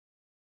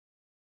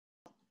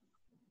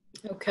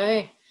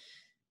Okay.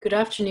 Good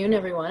afternoon,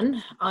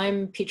 everyone.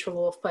 I'm Petra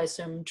Wolf-Weiss.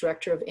 I'm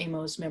Director of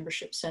AMO's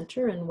Membership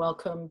Center, and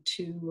welcome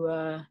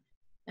to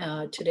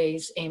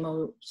today's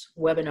AMO's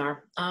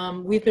webinar.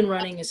 We've been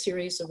running a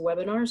series of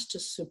webinars to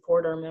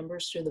support our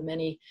members through the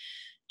many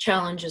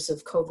challenges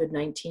of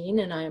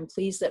COVID-19, and I am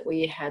pleased that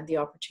we had the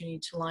opportunity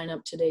to line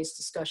up today's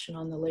discussion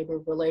on the labor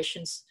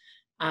relations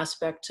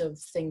aspect of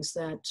things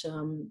that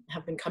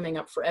have been coming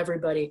up for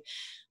everybody.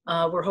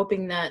 We're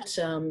hoping that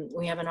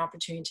we have an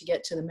opportunity to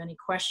get to the many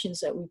questions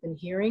that we've been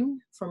hearing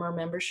from our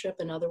membership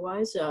and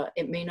otherwise.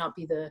 It may not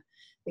be the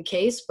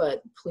case,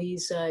 but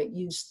please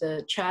use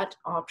the chat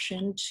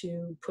option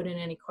to put in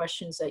any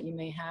questions that you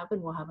may have, and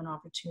we'll have an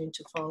opportunity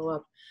to follow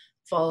up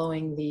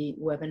following the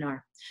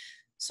webinar.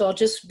 So I'll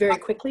just very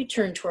quickly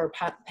turn to our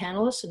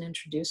panelists and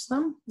introduce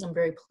them. I'm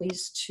very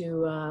pleased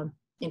to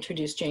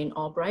introduce Jane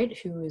Albright,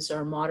 who is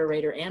our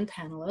moderator and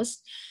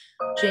panelist.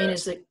 Jane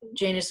is the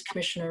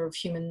Commissioner of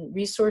Human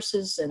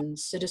Resources and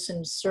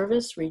Citizen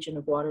Service, Region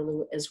of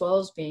Waterloo, as well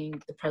as being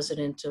the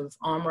President of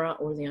OMRHA,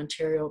 or the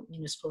Ontario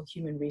Municipal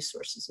Human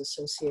Resources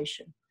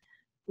Association.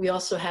 We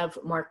also have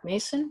Mark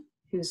Mason,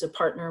 who's a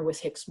partner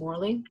with Hicks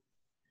Morley.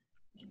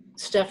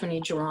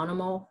 Stephanie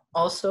Jeronimo,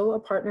 also a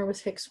partner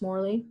with Hicks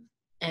Morley.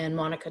 And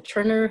Monika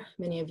Turner,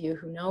 many of you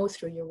who know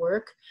through your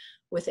work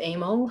with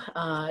AMO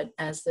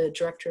as the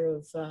Director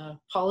of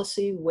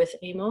Policy with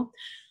AMO.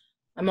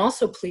 I'm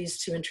also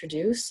pleased to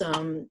introduce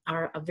a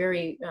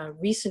very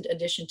recent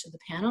addition to the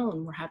panel,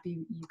 and we're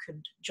happy you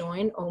could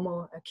join,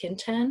 Omo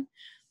Akintan.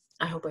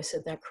 I hope I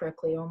said that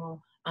correctly,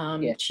 Omo.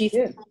 Yes,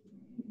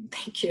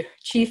 Thank you.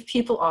 Chief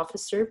People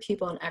Officer,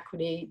 People and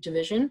Equity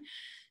Division,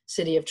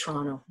 City of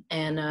Toronto.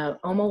 And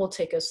Omo will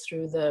take us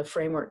through the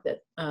framework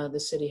that the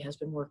city has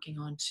been working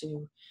on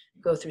to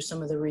go through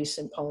some of the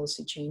recent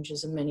policy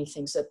changes and many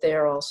things that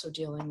they're also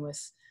dealing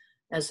with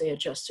as they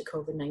adjust to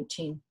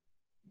COVID-19.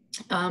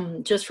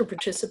 Just for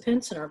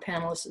participants and our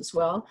panelists as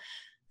well,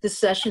 this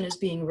session is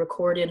being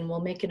recorded and we'll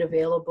make it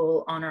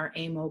available on our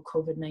AMO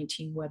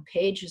COVID-19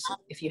 webpage.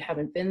 If you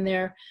haven't been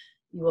there,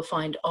 you will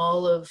find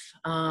all of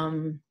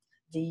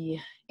the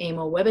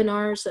AMO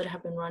webinars that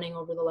have been running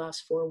over the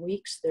last 4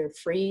 weeks. They're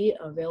free,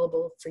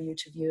 available for you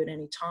to view at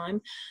any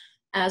time,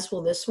 as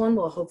will this one.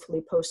 We'll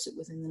hopefully post it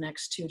within the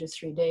next 2 to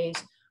 3 days.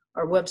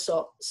 Our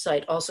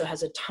website also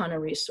has a ton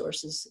of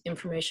resources,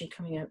 information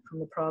coming out from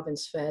the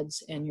province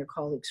feds and your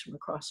colleagues from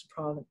across the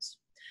province.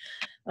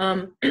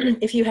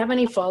 If you have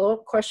any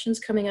follow-up questions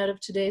coming out of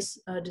today's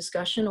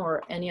discussion,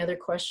 or any other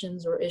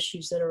questions or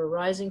issues that are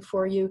arising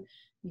for you,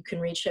 you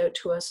can reach out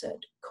to us at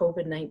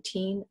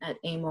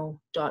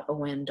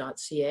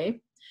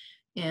covid19@amo.on.ca.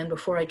 And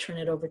before I turn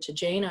it over to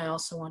Jane, I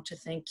also want to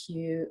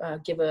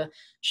give a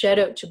shout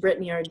out to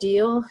Brittany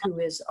Ardeal, who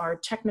is our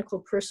technical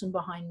person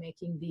behind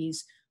making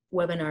these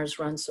webinars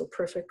run so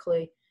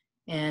perfectly.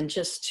 And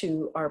just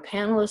to our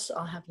panelists,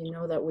 I'll have you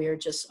know that we are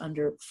just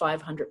under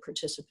 500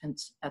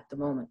 participants at the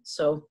moment.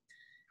 So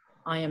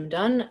I am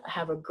done.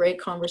 Have a great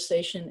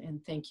conversation,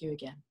 and thank you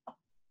again.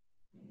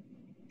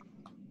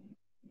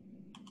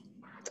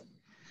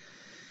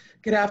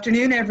 Good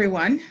afternoon,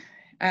 everyone.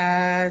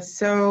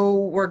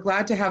 So we're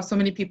glad to have so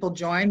many people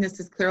join. This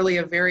is clearly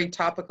a very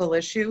topical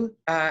issue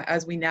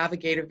as we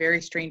navigate a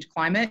very strange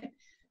climate.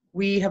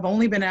 We have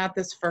only been at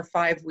this for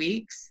 5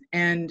 weeks,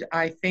 and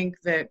I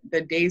think that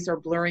the days are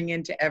blurring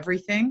into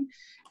everything.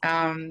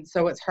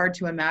 So it's hard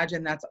to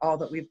imagine that's all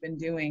that we've been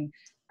doing.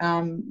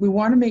 We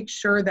want to make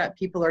sure that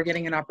people are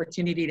getting an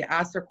opportunity to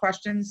ask their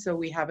questions. So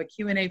we have a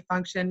Q&A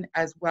function,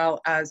 as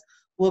well as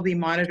we'll be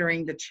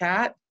monitoring the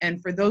chat.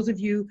 And for those of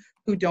you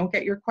who don't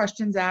get your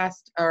questions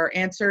asked or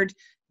answered,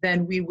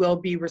 then we will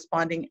be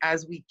responding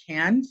as we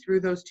can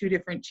through those 2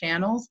 different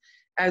channels.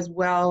 As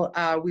well,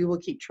 we will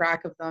keep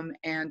track of them,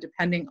 and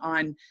depending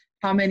on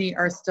how many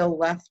are still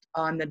left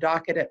on the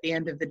docket at the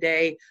end of the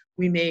day,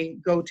 we may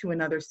go to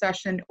another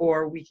session,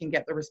 or we can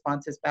get the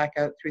responses back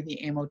out through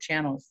the AMO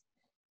channels.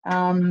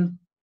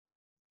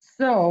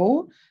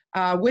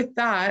 With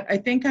that, I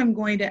think I'm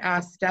going to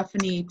ask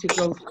Stephanie to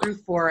go through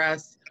for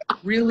us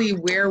really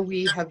where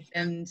we have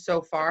been so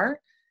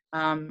far.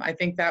 I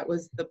think that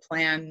was the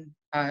plan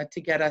to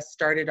get us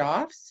started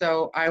off.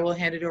 So I will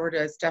hand it over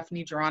to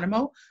Stephanie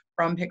Jeronimo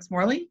from Hicks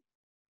Morley.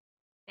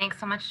 Thanks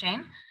so much,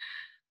 Jane.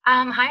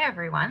 Hi,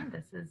 everyone.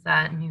 This is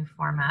a new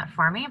format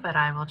for me, but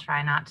I will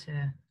try not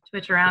to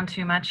switch around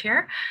too much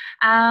here.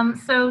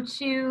 So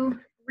to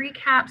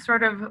recap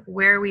sort of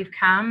where we've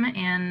come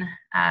in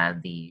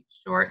the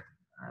short,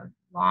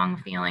 long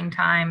feeling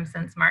time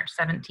since March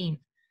 17th.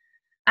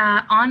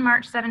 On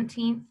March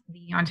 17th,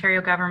 the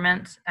Ontario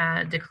government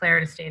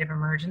declared a state of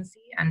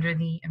emergency under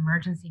the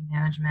Emergency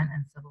Management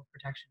and Civil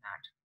Protection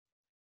Act.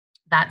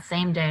 That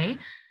same day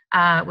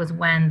was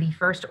when the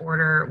first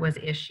order was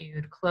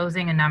issued,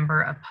 closing a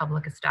number of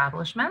public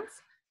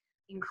establishments,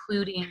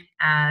 including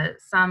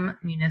some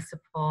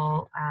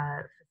municipal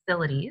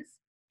facilities,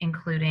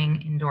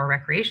 including indoor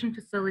recreation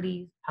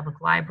facilities,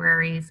 public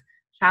libraries,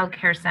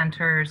 childcare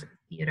centers,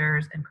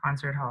 theaters, and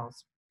concert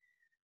halls.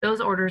 Those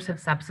orders have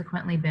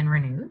subsequently been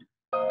renewed.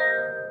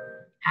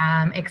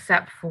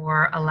 except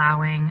for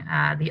allowing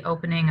the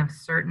opening of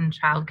certain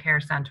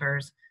childcare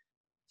centers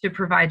to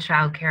provide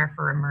childcare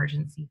for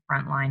emergency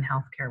frontline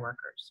healthcare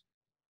workers.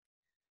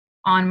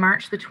 On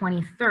March the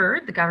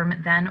 23rd, the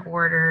government then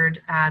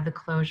ordered the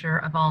closure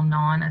of all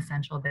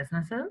non-essential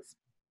businesses.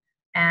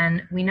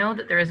 And we know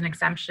that there is an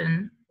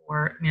exemption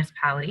for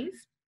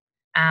municipalities,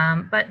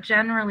 but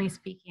generally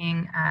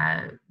speaking,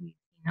 we've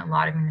seen a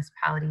lot of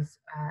municipalities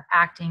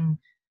acting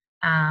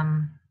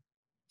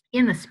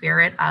in the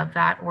spirit of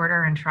that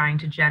order and trying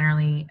to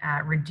generally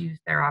reduce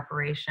their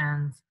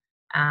operations,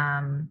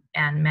 and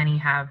many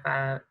have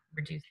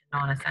reduced the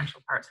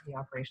non-essential parts of the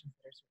operations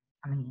that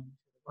are coming into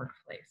the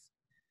workplace.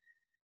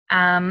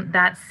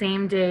 That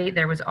same day,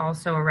 there was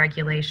also a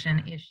regulation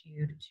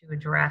issued to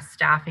address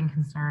staffing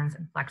concerns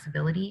and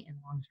flexibility in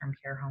long-term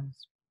care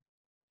homes.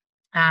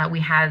 We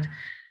had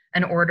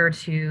an order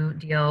to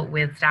deal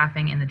with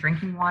staffing in the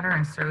drinking water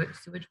and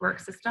sewage work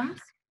systems.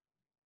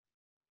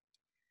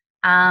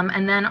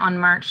 And then on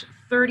March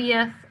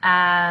 30th,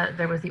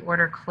 there was the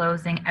order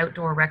closing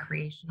outdoor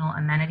recreational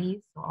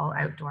amenities, so all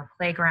outdoor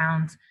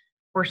playgrounds,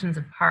 portions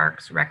of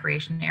parks,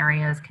 recreation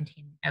areas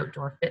containing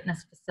outdoor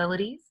fitness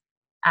facilities,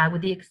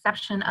 with the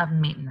exception of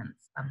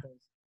maintenance of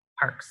those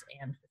parks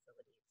and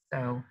facilities.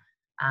 So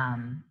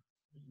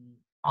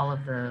all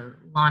of the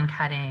lawn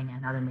cutting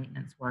and other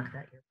maintenance work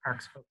that your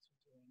parks folks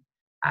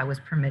are doing was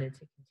permitted to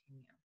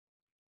continue.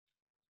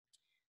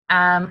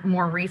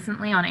 More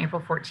recently, on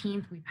April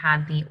 14th, we've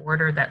had the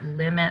order that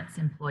limits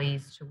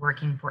employees to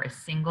working for a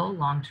single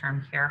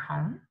long-term care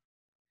home.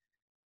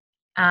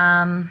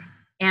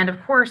 And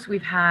of course,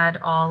 we've had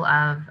all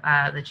of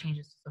the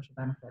changes to social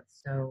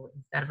benefits. So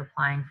instead of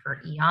applying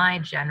for EI,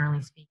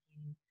 generally speaking,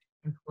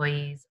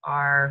 employees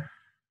are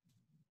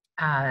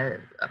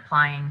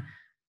applying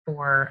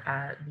for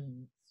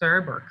the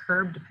CERB or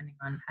CERB, depending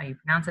on how you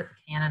pronounce it,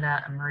 the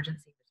Canada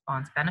Emergency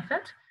Response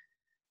Benefit.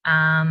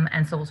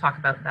 And so we'll talk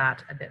about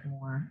that a bit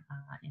more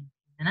in a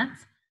few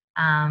minutes.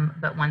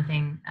 But one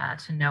thing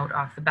to note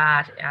off the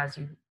bat, as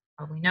you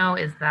probably know,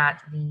 is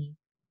that the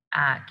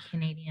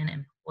Canadian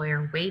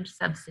employer wage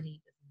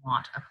subsidy does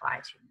not apply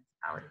to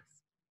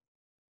municipalities.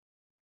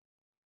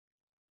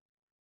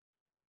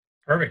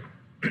 Perfect.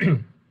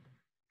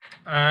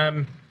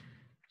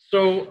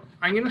 So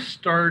I'm going to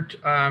start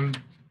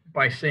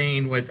by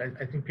saying what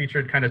I think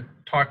Peter had kind of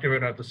talked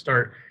about at the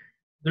start.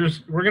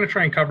 We're going to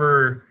try and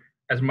cover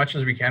as much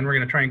as we can. We're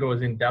going to try and go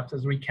as in depth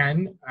as we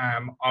can.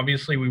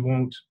 Obviously, we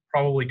won't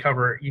probably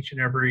cover each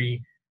and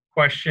every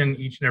question,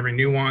 each and every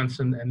nuance,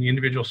 and the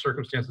individual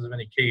circumstances of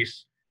any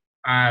case.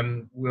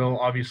 Will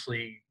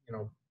obviously,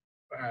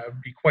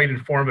 be quite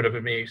informative.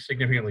 It may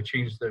significantly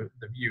change the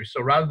view.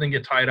 So rather than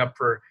get tied up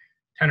for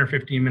 10 or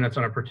 15 minutes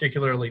on a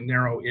particularly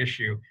narrow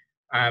issue,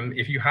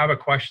 if you have a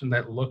question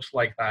that looks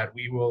like that,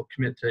 we will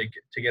commit to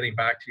getting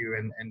back to you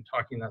and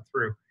talking that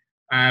through.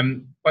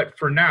 But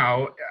for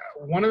now,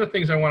 one of the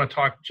things I want to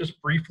talk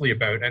just briefly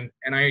about, and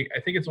I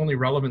think it's only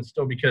relevant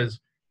still because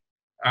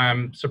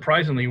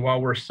surprisingly, while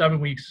we're 5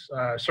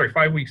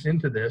 weeks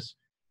into this,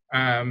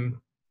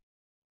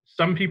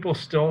 some people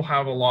still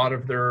have a lot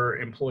of their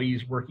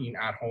employees working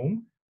at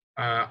home.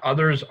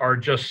 Others are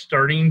just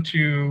starting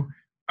to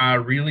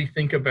really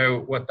think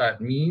about what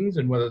that means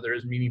and whether there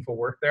is meaningful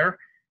work there.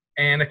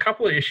 And a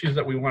couple of issues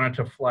that we wanted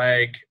to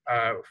flag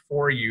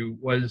for you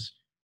was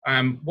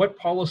what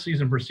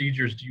policies and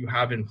procedures do you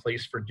have in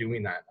place for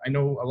doing that? I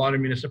know a lot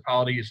of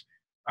municipalities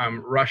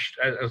rushed,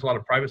 as a lot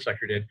of private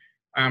sector did,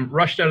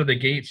 rushed out of the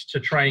gates to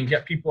try and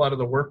get people out of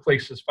the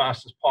workplace as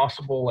fast as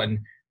possible and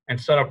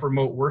set up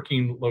remote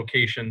working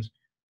locations.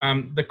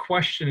 The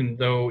question,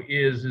 though,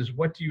 is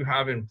what do you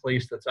have in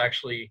place that's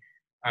actually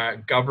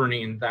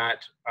governing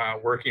that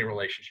working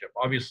relationship?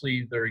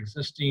 Obviously, their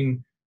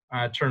existing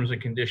terms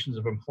and conditions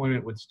of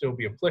employment would still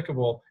be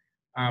applicable,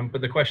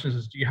 but the question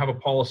is do you have a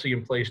policy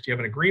in place? Do you have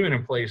an agreement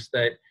in place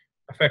that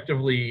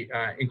effectively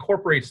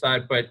incorporates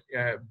that but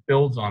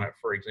builds on it,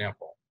 for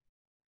example?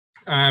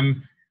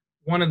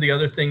 One of the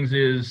other things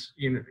is,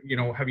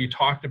 have you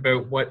talked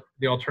about what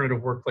the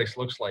alternative workplace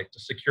looks like, the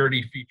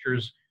security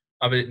features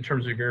of it in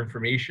terms of your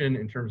information,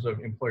 in terms of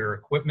employer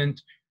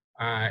equipment,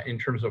 in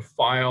terms of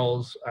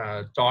files,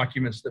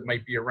 documents that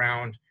might be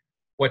around?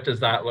 What does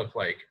that look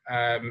like?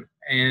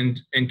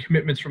 And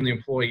commitments from the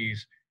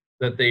employees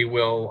that they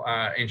will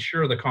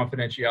ensure the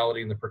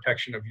confidentiality and the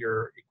protection of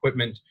your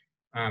equipment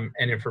and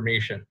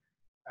information.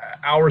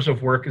 Hours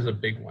of work is a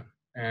big one.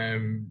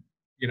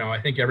 I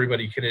think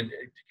everybody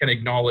can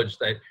acknowledge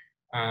that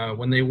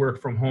when they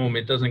work from home,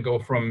 it doesn't go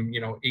from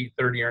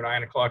 8:30 or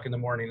 9 o'clock in the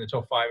morning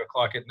until 5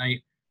 o'clock at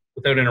night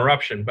without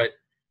interruption. But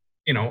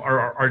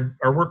our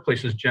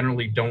workplaces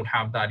generally don't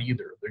have that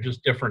either. They're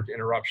just different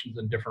interruptions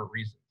and different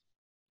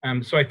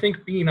reasons. So I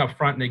think being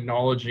upfront and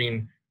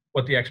acknowledging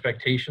what the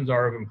expectations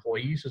are of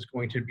employees is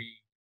going to be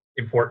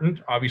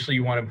important. Obviously,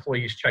 you want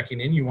employees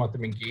checking in, you want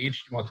them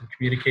engaged, you want them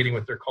communicating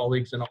with their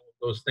colleagues and all of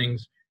those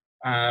things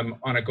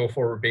on a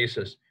go-forward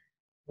basis.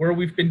 Where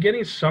we've been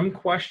getting some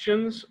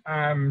questions,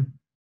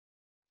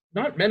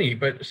 not many,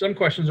 but some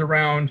questions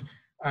around,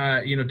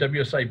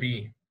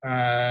 WSIB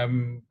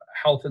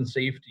health and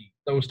safety,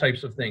 those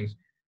types of things.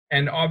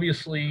 And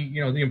obviously,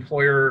 you know, the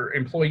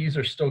employees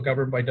are still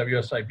governed by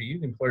WSIB.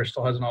 The employer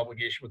still has an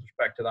obligation with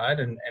respect to that,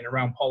 and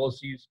around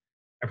policies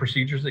and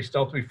procedures, they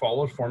still have to be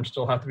followed. Forms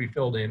still have to be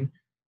filled in.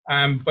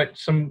 But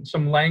some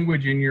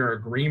language in your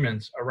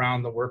agreements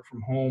around the work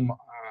from home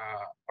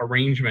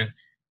arrangement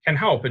can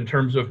help in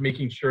terms of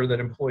making sure that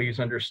employees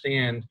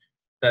understand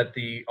that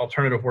the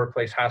alternative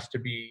workplace has to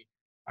be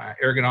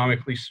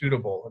ergonomically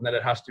suitable, and that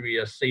it has to be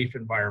a safe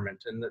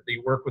environment, and that they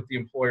work with the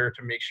employer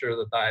to make sure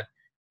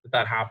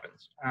that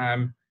happens.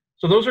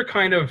 So those are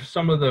kind of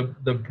some of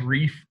the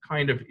brief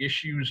kind of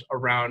issues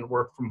around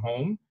work from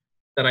home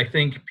that I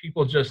think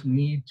people just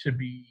need to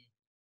be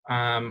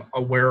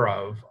aware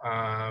of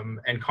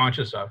and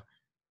conscious of.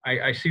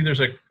 I see there's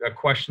a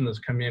question that's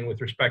come in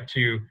with respect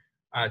to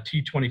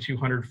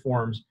T2200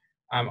 forms.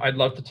 I'd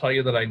love to tell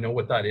you that I know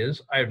what that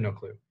is. I have no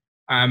clue.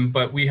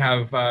 But we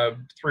have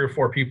 3 or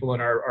 4 people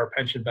in our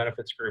pension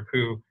benefits group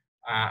who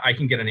I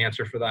can get an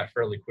answer for that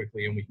fairly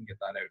quickly, and we can get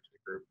that out to the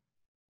group.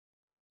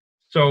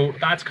 So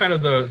that's kind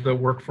of the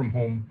work from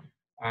home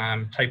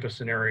type of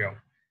scenario.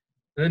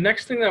 The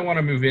next thing that I want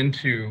to move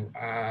into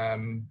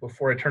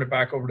before I turn it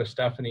back over to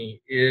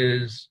Stephanie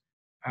is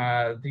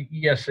the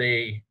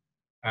ESA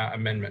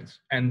amendments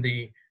and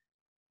the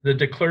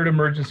declared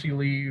emergency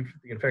leave,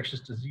 the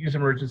infectious disease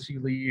emergency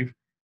leave.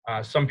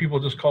 Some people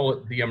just call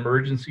it the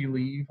emergency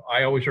leave.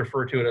 I always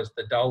refer to it as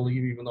the DEL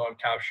leave, even though I'm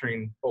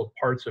capturing both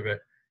parts of it.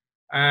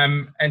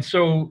 And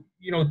so,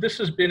 you know, this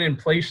has been in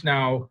place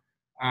now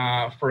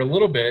for a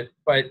little bit,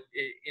 but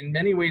in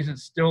many ways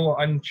it's still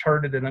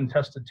uncharted and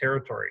untested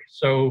territory.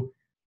 So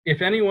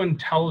if anyone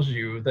tells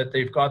you that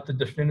they've got the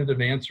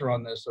definitive answer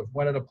on this of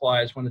when it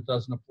applies, when it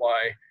doesn't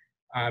apply,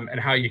 and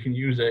how you can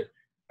use it,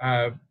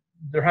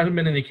 there hasn't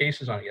been any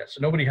cases on it yet. So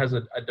nobody has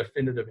a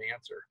definitive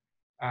answer.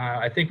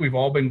 I think we've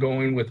all been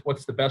going with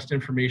what's the best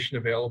information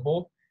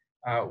available,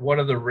 what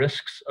are the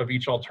risks of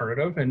each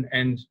alternative,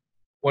 and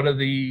what are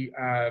the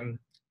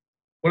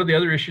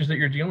other issues that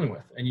you're dealing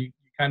with, and you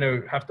kind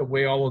of have to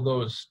weigh all of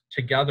those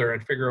together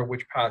and figure out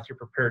which path you're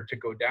prepared to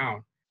go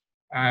down.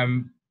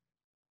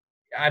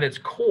 At its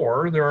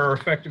core, there are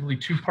effectively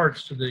 2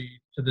 parts to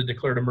the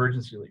declared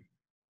emergency leave,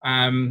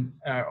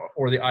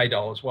 or the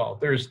IDEL as well.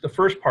 There's the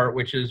first part,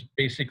 which is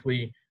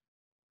basically,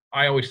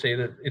 I always say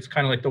that it's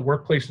kind of like the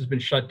workplace has been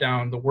shut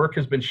down, the work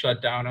has been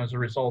shut down as a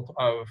result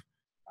of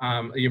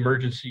the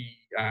emergency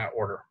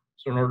order,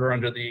 so an order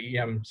under the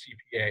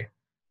EMCPA.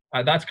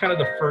 That's kind of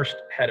the first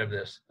head of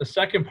this. The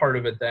second part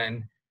of it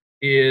then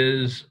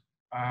is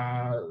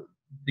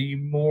the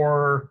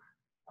more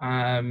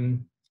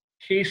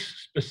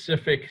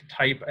case-specific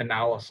type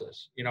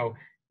analysis. You know,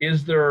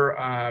 is there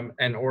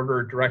an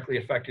order directly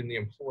affecting the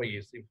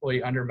employee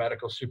under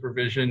medical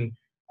supervision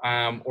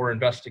or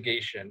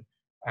investigation?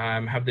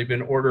 Have they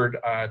been ordered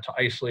to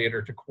isolate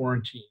or to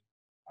quarantine?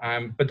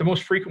 But the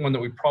most frequent one that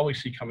we probably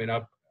see coming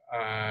up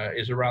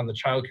is around the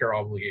childcare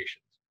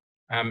obligations,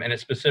 and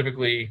it's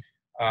specifically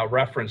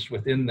referenced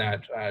within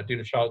that due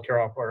to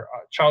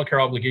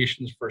childcare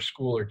obligations for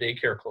school or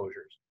daycare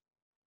closures.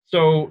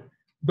 So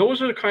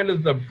those are kind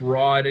of the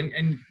broad,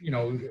 and you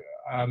know,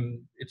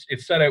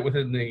 it's set out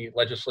within the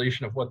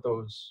legislation of what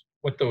those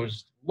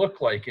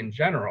look like in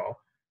general.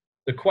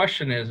 The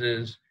question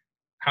is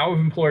how have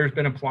employers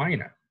been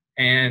applying it?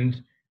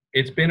 And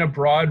it's been a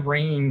broad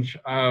range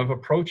of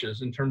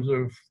approaches in terms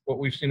of what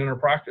we've seen in our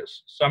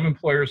practice. Some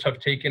employers have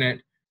taken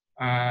it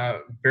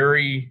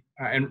very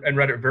and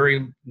read it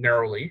very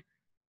narrowly,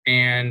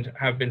 and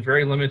have been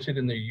very limited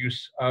in their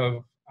use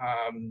of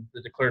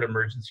the declared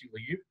emergency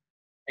leave.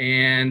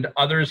 And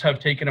others have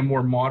taken a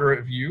more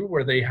moderate view,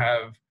 where they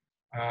have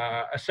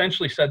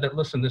essentially said that,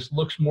 listen, this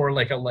looks more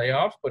like a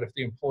layoff, but if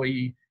the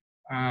employee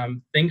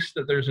thinks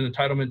that there's an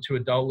entitlement to a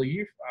DEL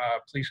leave,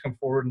 please come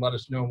forward and let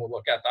us know, and we'll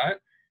look at that.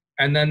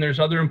 And then there's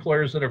other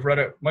employers that have read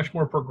it much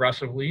more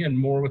progressively and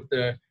more with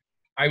the,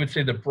 I would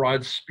say, the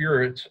broad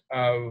spirit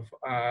of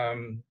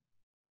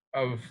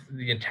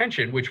the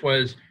intention, which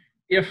was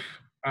if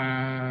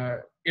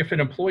an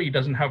employee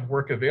doesn't have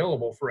work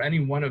available for any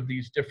one of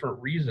these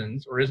different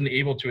reasons, or isn't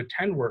able to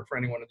attend work for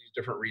any one of these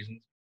different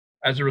reasons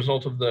as a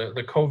result of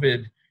the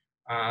COVID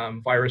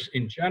virus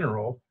in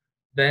general,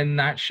 then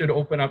that should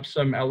open up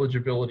some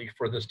eligibility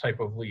for this type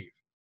of leave.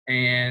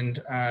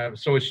 And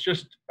so it's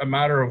just a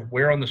matter of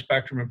where on the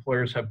spectrum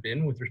employers have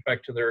been with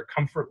respect to their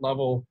comfort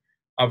level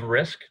of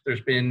risk.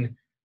 There's been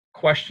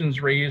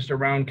questions raised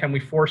around, can we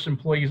force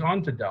employees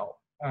onto DEL?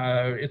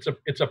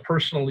 It's a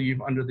personal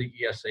leave under the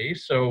ESA.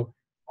 So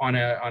on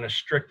a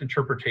strict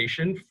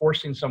interpretation,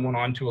 forcing someone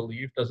onto a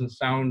leave doesn't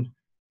sound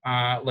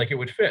like it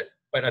would fit.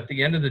 But at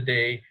the end of the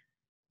day,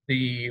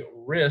 the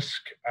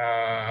risk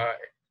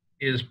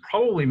is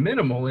probably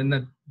minimal in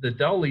that the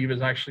DEL leave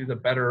is actually the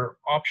better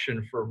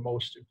option for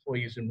most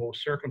employees in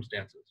most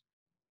circumstances.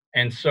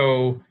 And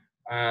so,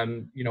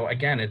 you know,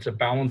 again, it's a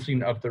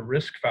balancing of the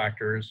risk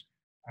factors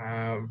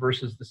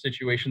versus the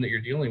situation that you're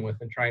dealing with,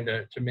 and trying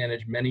to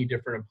manage many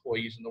different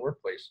employees in the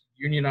workplace.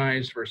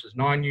 Unionized versus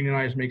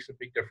non-unionized makes a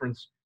big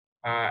difference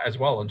as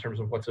well in terms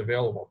of what's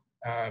available.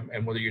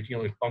 and whether you're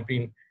dealing with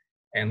bumping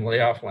and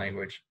layoff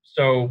language.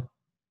 So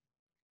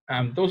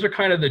those are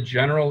kind of the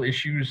general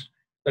issues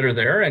that are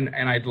there.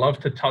 And I'd love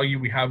to tell you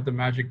we have the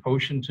magic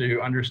potion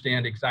to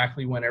understand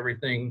exactly when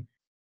everything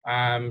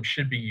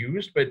should be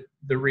used. But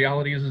the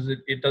reality is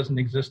it doesn't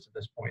exist at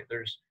this point.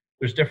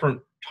 There's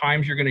different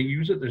times you're going to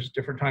use it. There's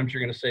different times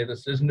you're going to say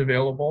this isn't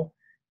available.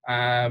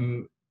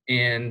 And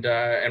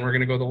we're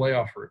going to go the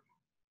layoff route.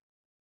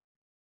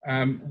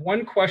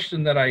 One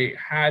question that I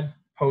had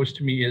posed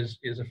to me is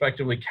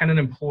effectively, can an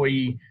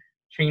employee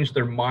change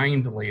their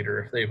mind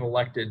later if they've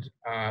elected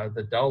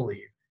the Dell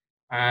leave?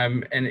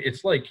 And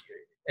it's like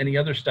any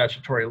other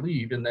statutory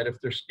leave in that if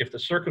the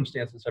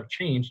circumstances have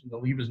changed and the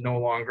leave is no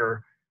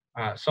longer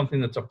something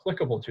that's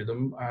applicable to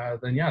them,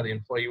 then yeah, the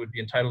employee would be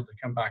entitled to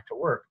come back to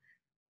work.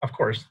 Of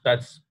course,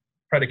 that's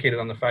predicated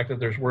on the fact that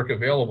there's work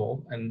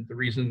available, and the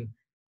reason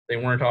they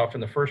weren't off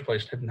in the first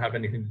place didn't have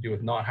anything to do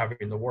with not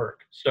having the work.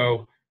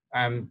 So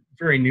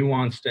very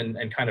nuanced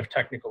and kind of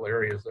technical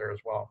areas there as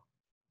well.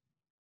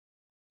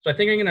 So I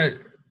think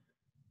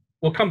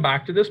we'll come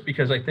back to this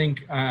because I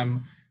think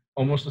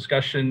almost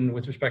discussion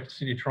with respect to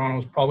City of Toronto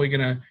is probably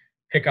going to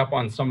pick up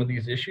on some of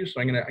these issues.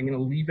 So I'm going to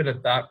leave it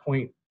at that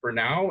point for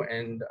now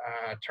and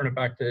turn it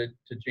back to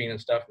Jane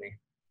and Stephanie.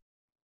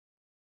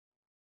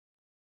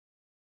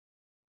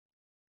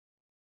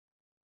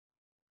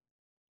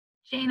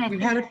 Jane,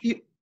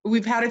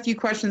 we've had a few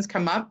questions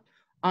come up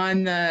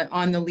on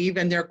the leave,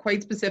 and they're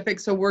quite specific.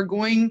 So we're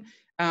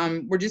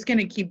just going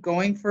to keep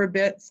going for a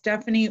bit.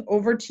 Stephanie,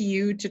 over to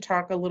you to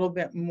talk a little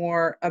bit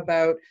more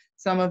about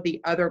some of the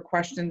other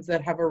questions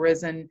that have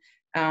arisen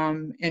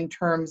in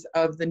terms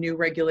of the new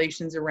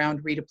regulations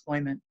around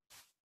redeployment.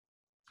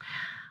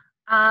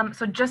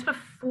 So just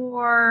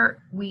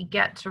before we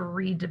get to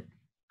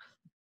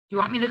do you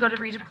want me to go to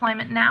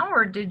redeployment now,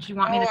 or did you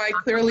want me to? Oh, I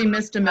clearly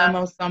missed a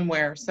memo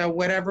somewhere. So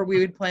whatever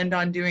we had planned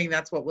on doing,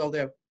 that's what we'll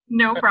do.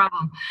 No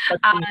problem.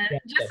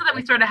 Just so that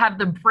we sort of have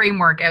the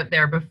framework out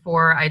there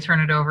before I turn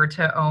it over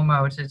to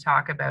OMO to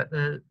talk about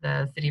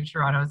the City of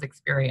Toronto's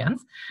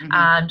experience.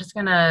 I'm just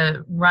going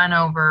to run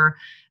over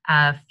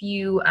a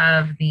few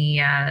of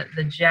the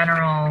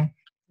general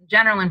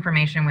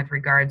information with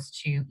regards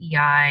to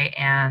EI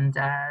and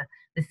the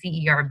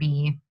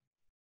CERB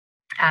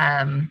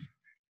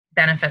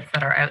benefits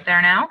that are out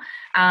there now.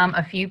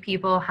 A few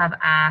people have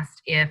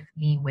asked if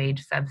the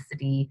wage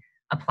subsidy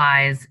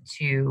applies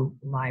to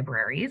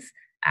libraries,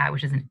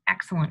 which is an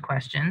excellent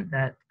question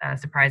that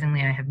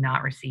surprisingly I have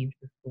not received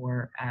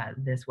before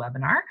this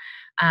webinar.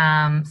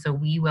 So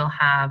we will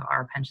have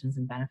our pensions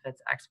and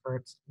benefits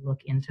experts look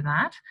into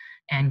that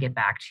and get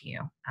back to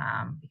you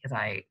because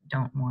I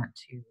don't want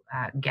to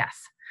guess.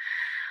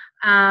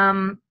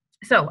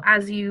 So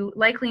as you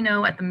likely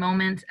know at the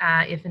moment,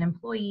 if an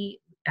employee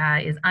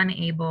is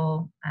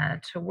unable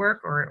to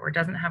work or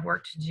doesn't have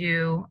work to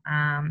do,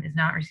 is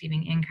not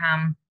receiving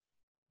income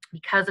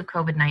because of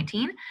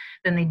COVID-19,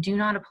 then they do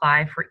not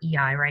apply for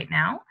EI right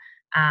now.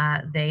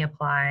 They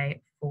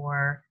apply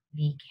for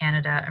the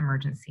Canada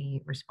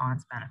Emergency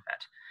Response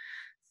Benefit.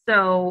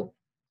 So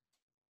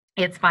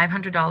it's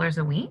 $500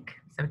 a week,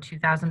 so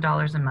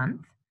 $2,000 a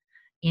month.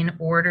 In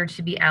order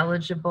to be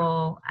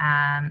eligible,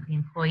 the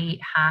employee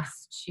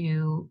has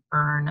to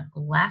earn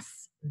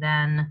less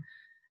than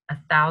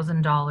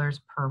 $1,000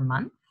 per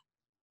month,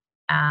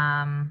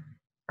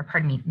 or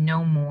pardon me,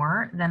 no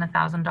more than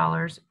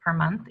 $1,000 per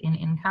month in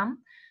income.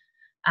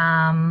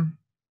 And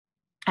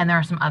there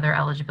are some other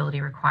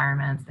eligibility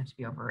requirements. They have to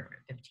be over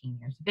 15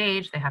 years of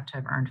age. They have to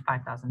have earned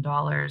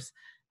 $5,000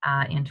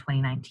 in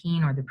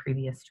 2019 or the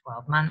previous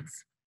 12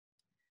 months.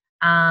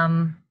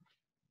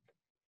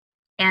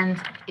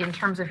 And in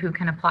terms of who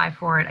can apply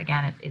for it,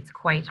 again, it's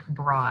quite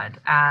broad.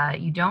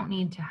 You don't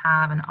need to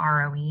have an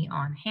ROE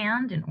on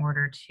hand in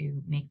order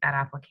to make that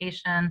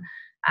application.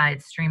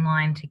 It's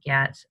streamlined to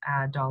get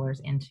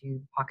dollars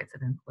into pockets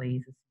of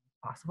employees as soon as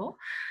possible.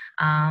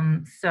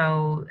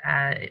 So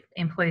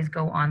employees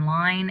go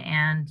online,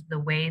 and the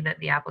way that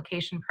the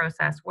application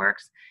process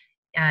works,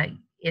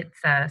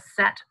 it's a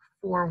set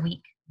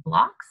 4-week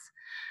blocks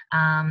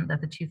that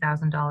the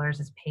 $2,000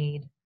 is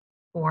paid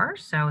for.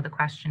 So the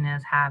question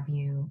is,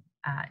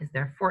 is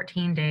there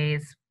 14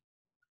 days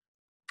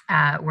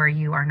where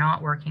you are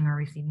not working or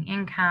receiving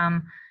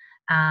income,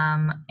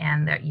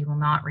 and that you will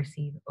not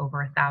receive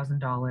over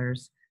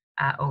 $1,000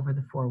 over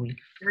the 4-week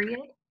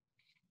period?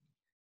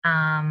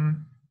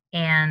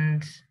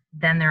 And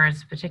then there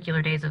is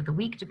particular days of the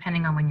week,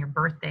 depending on when your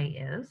birthday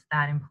is,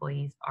 that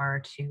employees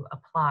are to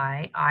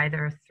apply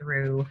either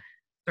through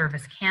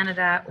Service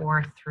Canada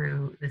or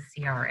through the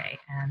CRA.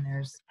 And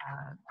there's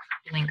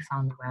links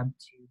on the web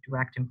to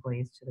direct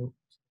employees to the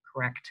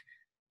correct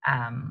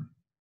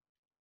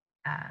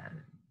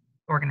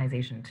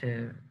organization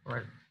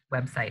or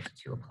website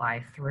to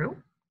apply through.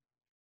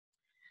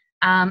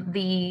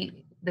 The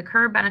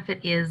CERB benefit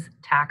is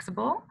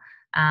taxable.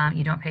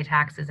 You don't pay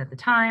taxes at the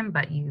time,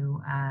 but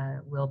you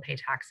will pay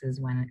taxes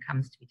when it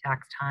comes to be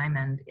tax time.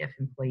 And if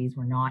employees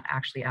were not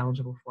actually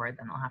eligible for it,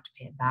 then they'll have to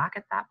pay it back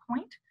at that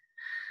point.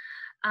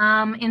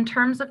 In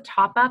terms of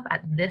top up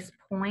at this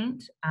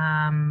point,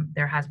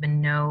 there has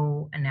been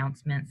no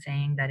announcement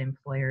saying that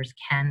employers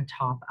can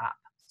top up.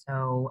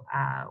 So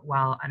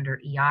while under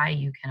EI,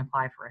 you can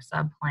apply for a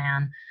sub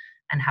plan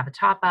and have a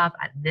top up,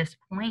 at this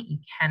point, you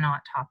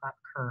cannot top up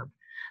CURB.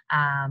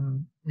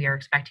 We are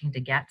expecting to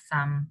get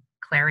some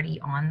clarity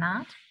on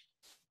that.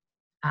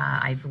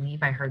 I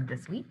believe I heard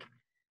this week,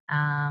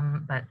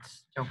 but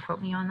don't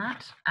quote me on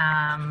that.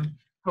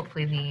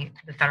 Hopefully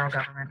the federal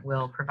government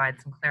will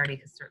provide some clarity,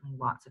 because certainly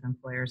lots of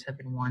employers have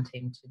been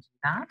wanting to do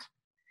that.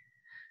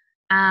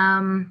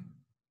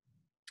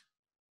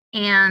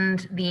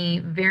 And the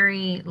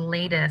very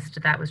latest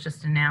that was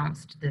just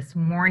announced this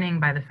morning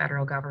by the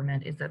federal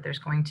government is that there's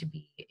going to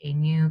be a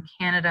new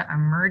Canada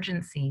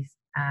Emergency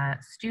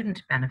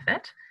student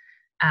benefit.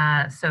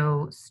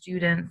 So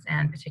students,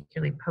 and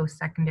particularly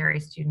post-secondary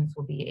students,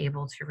 will be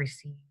able to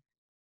receive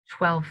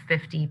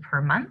 $12.50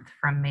 per month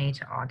from May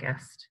to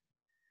August.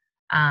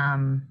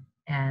 And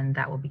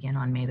that will begin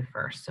on May the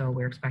 1st. So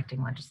we're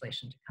expecting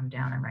legislation to come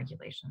down and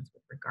regulations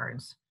with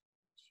regards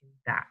to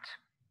that.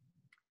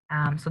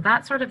 So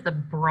that's sort of the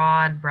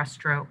broad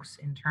brushstrokes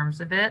in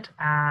terms of it.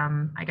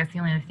 I guess the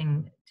only other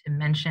thing to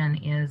mention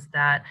is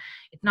that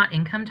it's not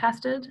income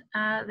tested,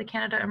 the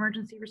Canada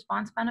Emergency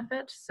Response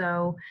Benefit.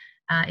 So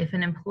if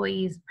an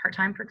employee is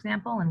part-time, for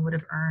example, and would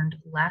have earned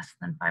less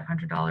than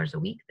 $500 a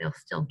week, they'll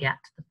still get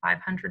the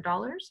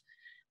 $500.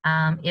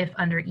 If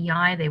under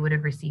EI they would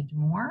have received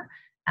more,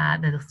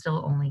 they'll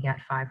still only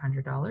get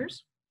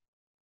 $500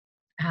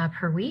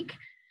 per week.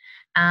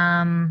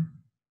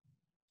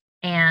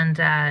 And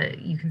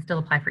you can still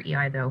apply for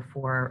EI, though,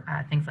 for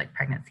things like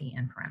pregnancy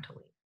and parental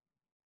leave.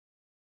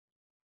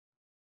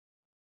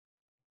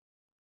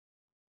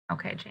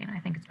 Okay, Jane, I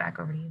think it's back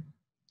over to you.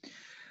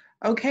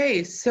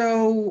 Okay,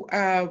 so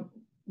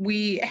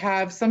we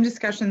have some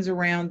discussions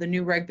around the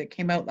new reg that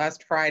came out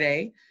last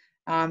Friday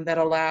that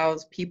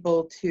allows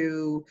people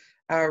to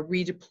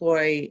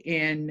redeploy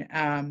in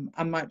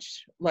a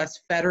much less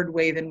fettered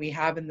way than we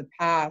have in the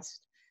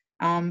past.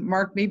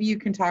 Mark, maybe you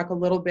can talk a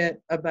little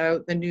bit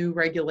about the new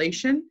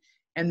regulation,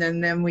 and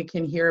then we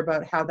can hear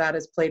about how that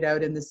has played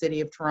out in the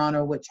City of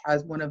Toronto, which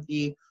has one of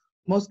the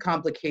most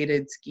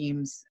complicated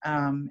schemes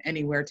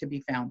anywhere to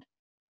be found.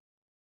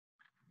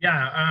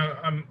 Yeah,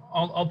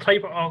 I'll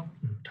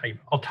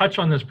touch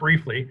on this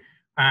briefly,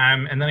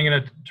 and then I'm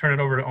going to turn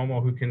it over to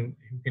Omo, who can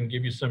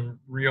give you some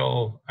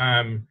real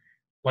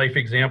life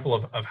example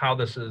of how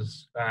this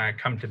has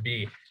come to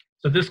be.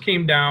 So this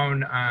came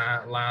down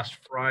last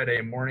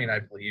Friday morning, I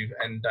believe,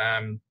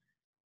 and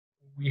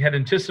we had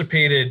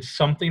anticipated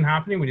something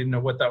happening. We didn't know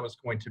what that was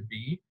going to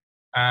be.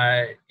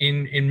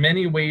 In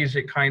many ways,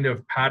 it kind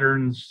of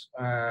patterns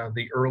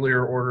the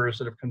earlier orders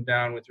that have come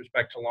down with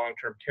respect to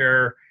long-term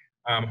care,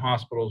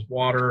 hospitals,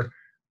 water,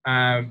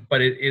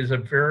 but it is a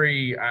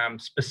very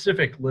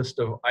specific list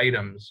of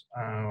items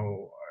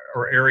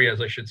or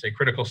areas, I should say,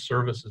 critical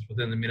services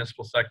within the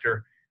municipal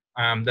sector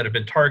that have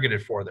been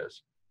targeted for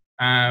this.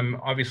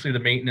 Obviously, the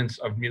maintenance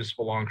of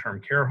municipal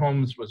long-term care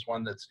homes was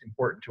one that's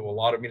important to a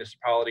lot of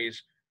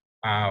municipalities.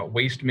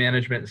 Waste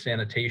management and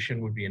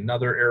sanitation would be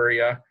another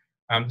area.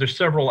 There's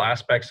several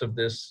aspects of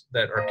this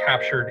that are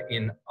captured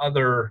in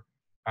other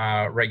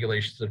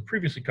regulations that have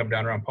previously come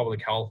down around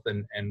public health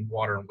and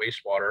water and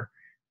wastewater.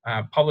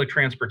 Public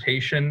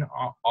transportation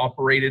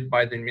operated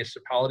by the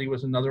municipality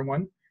was another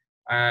one.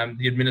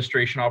 The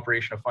administration,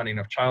 operation of funding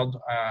of child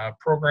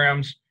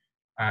programs,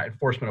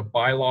 enforcement of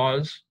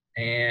bylaws,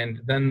 and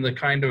then the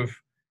kind of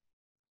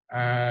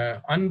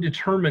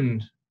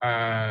undetermined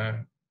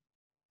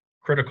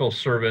critical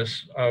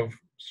service of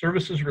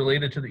services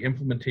related to the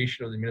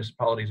implementation of the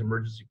municipality's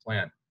emergency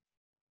plan.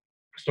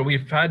 So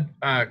we've had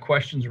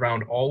questions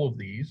around all of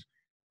these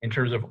in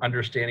terms of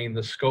understanding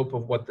the scope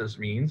of what this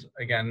means.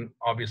 Again,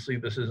 obviously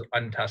this is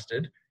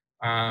untested.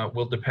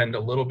 Will depend a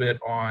little bit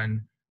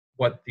on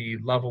what the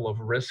level of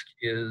risk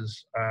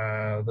is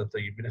that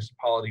the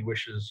municipality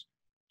wishes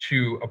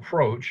to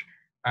approach.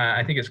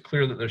 I think it's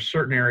clear that there's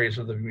certain areas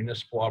of the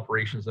municipal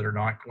operations that are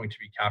not going to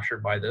be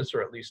captured by this,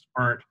 or at least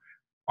aren't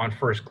on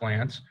first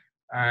glance.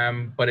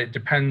 But it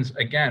depends,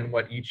 again,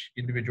 what each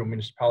individual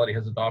municipality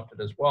has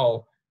adopted as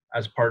well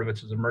as part of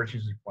its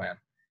emergency plan.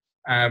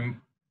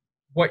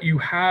 What you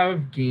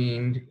have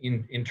gained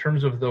in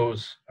terms of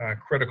those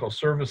critical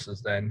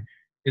services then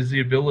is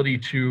the ability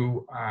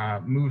to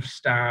move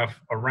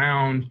staff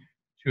around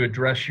to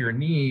address your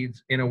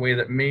needs in a way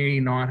that may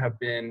not have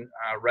been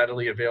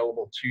readily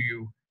available to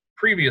you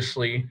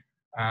previously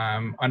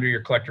under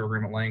your collective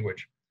agreement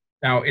language.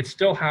 Now, it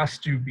still has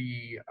to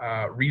be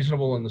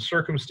reasonable in the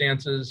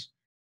circumstances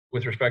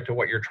with respect to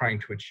what you're trying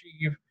to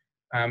achieve,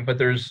 but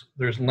there's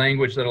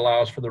language that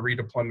allows for the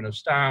redeployment of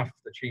staff,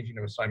 the changing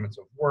of assignments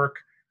of work,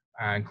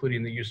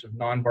 including the use of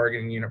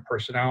non-bargaining unit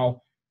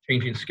personnel,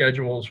 changing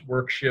schedules,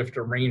 work shift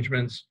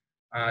arrangements,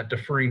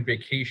 deferring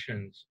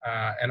vacations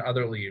and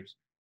other leaves,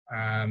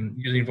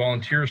 using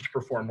volunteers to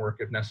perform work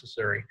if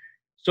necessary.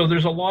 So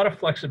there's a lot of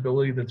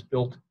flexibility that's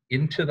built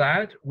into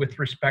that with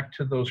respect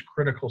to those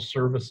critical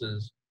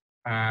services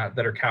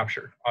that are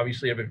captured.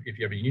 Obviously, if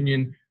you have a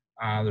union,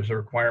 There's a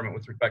requirement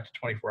with respect to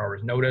 24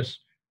 hours notice.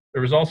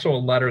 There was also a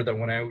letter that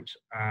went out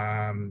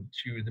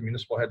to the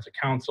municipal heads of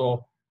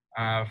council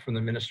from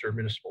the Minister of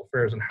Municipal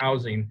Affairs and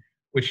Housing,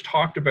 which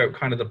talked about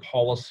kind of the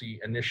policy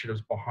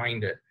initiatives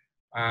behind it,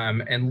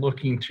 and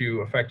looking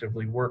to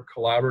effectively work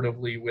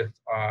collaboratively with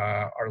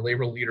our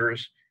labor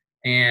leaders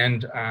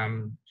and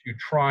to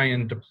try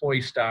and deploy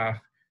staff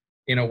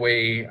in a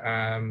way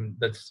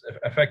that's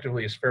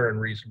effectively as fair and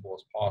reasonable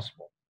as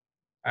possible.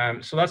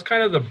 So that's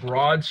kind of the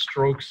broad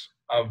strokes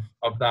of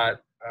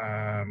that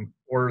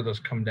order that's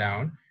come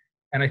down.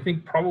 And I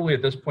think probably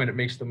at this point, it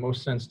makes the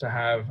most sense to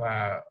have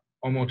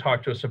OMO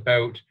talk to us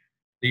about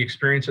the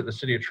experience at the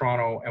City of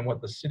Toronto and what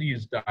the city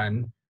has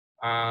done.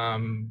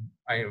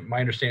 My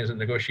understanding is that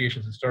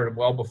negotiations had started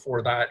well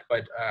before that,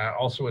 but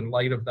also in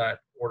light of that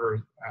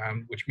order,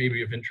 which may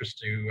be of interest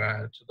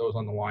to those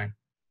on the line.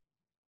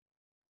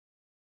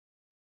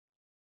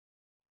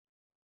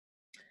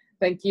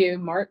 Thank you,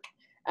 Mark.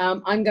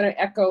 I'm going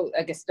to echo,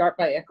 I guess, start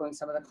by echoing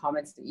some of the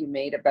comments that you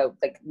made about,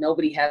 like,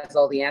 nobody has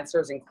all the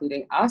answers,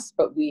 including us,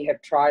 but we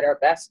have tried our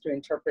best to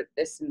interpret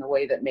this in the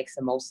way that makes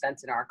the most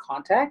sense in our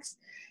context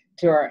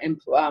to our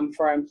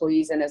for our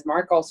employees. And as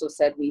Mark also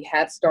said, we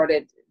had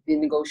started the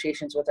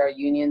negotiations with our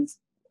unions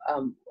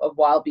a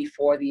while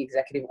before the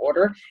executive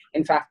order.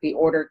 In fact, the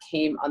order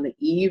came on the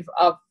eve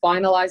of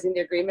finalizing the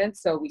agreement,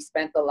 so we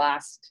spent the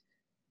last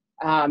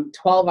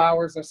 12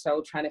 hours or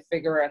so trying to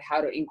figure out how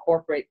to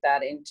incorporate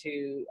that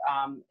into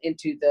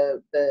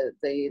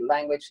the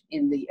language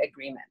in the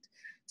agreement.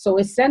 So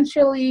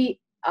essentially,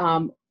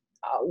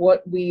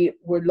 what we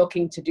were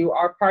looking to do,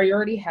 our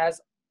priority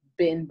has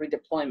been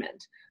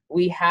redeployment.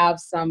 We have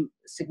some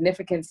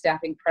significant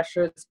staffing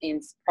pressures in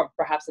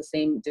perhaps the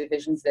same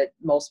divisions that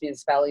most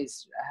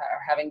municipalities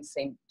are having the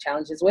same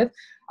challenges with.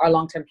 Our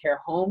long-term care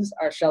homes,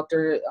 our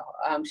shelters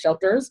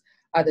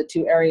are the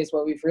two areas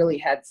where we've really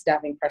had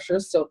staffing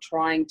pressures. So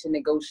trying to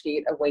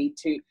negotiate a way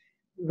to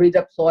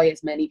redeploy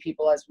as many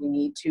people as we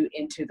need to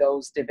into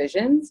those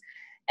divisions.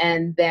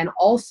 And then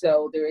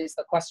also there is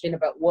the question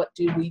about what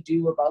do we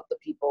do about the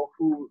people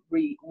who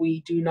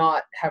we do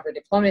not have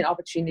redeployment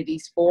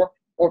opportunities for,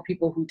 or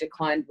people who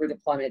declined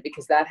redeployment,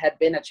 because that had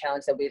been a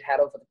challenge that we'd had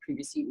over the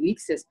previous few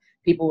weeks, is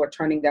people were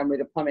turning down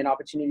redeployment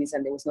opportunities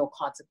and there was no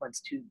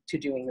consequence to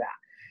doing that.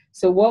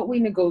 So what we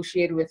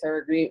negotiated with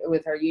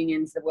our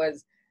unions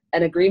was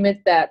an agreement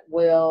that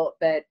will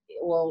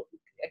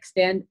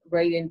extend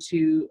right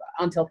into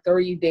until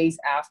 30 days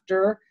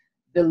after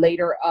the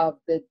later of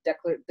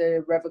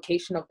the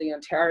revocation of the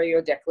Ontario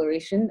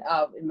Declaration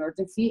of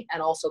Emergency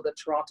and also the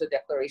Toronto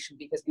Declaration,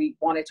 because we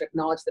wanted to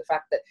acknowledge the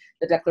fact that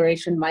the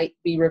declaration might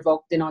be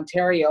revoked in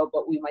Ontario,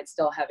 but we might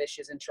still have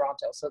issues in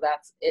Toronto. So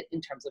that's it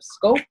in terms of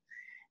scope.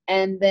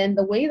 And then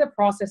the way the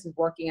process is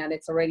working, and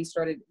it's already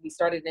started, we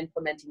started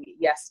implementing it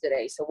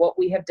yesterday. So what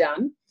we have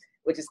done,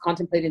 which is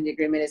contemplated in the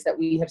agreement, is that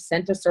we have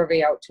sent a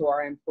survey out to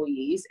our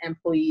employees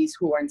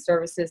who are in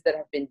services that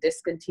have been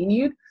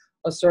discontinued,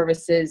 or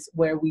services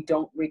where we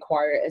don't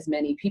require as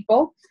many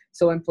people.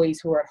 So employees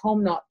who are at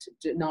home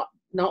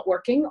not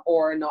working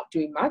or not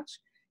doing much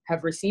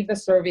have received the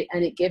survey,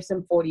 and it gives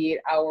them 48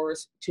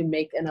 hours to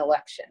make an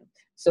election.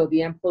 So the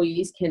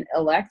employees can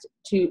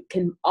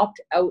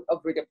opt out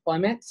of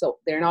redeployment. So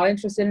they're not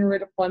interested in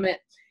redeployment,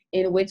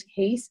 in which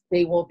case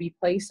they will be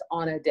placed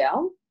on a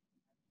DEL,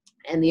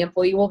 and the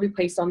employee will be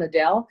placed on the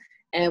DEL,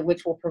 and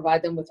which will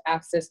provide them with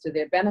access to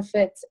their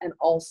benefits, and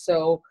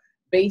also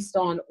based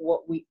on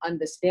what we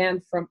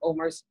understand from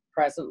OMRHA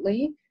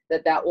presently,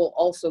 that will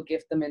also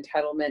give them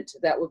entitlement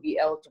that would be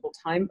eligible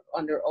time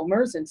under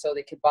OMRHA, and so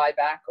they could buy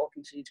back or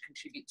continue to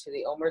contribute to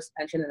the OMRHA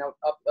pension, and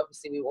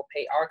obviously we will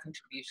pay our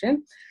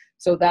contribution.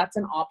 So that's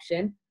an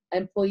option.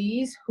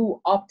 Employees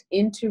who opt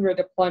into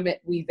redeployment,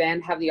 we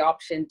then have the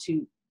option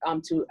to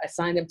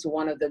assign them to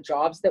one of the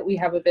jobs that we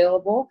have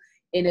available.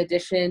 In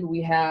addition,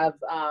 we have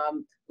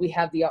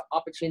the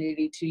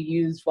opportunity to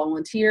use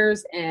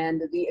volunteers,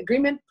 and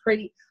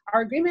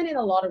our agreement in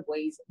a lot of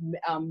ways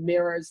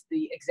mirrors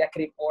the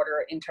executive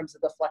order in terms of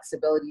the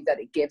flexibility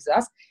that it gives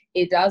us.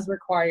 It does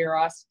require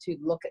us to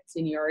look at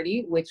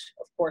seniority, which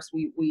of course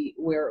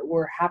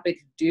we're happy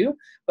to do,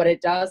 but it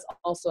does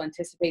also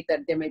anticipate that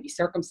there may be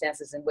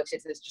circumstances in which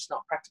it is just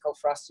not practical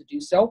for us to do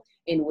so,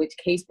 in which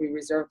case we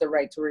reserve the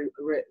right to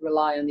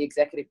rely on the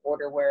executive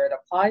order where it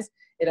applies.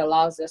 It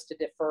allows us to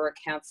defer or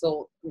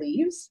cancel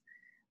leaves.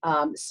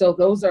 So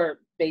those are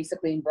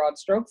basically in broad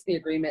strokes the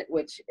agreement,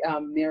 which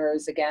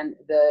mirrors again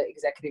the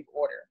executive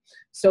order.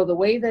 So the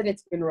way that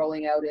it's been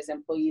rolling out is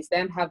employees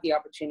then have the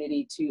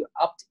opportunity to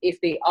opt. If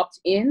they opt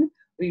in,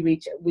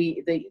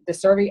 the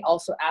survey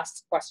also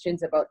asks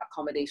questions about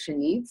accommodation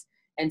needs,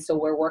 and so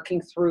we're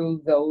working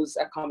through those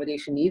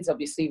accommodation needs.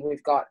 Obviously,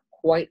 we've got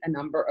quite a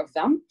number of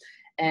them,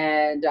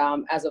 and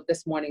as of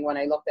this morning when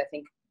I looked, I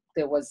think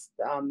there was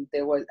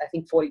I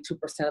think 42%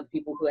 of the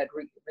people who had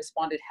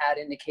responded had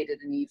indicated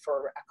a need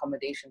for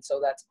accommodation. So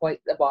that's quite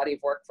the body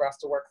of work for us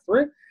to work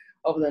through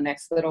over the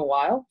next little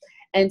while.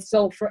 And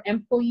so for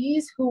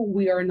employees who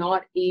we are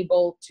not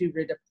able to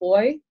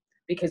redeploy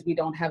because we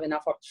don't have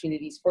enough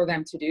opportunities for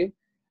them to do,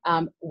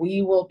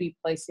 we will be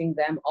placing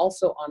them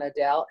also on a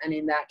DEL, and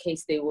in that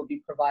case, they will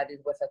be provided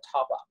with a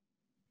top-up.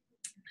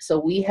 So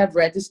we have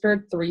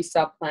registered 3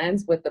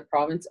 sub-plans with the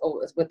province,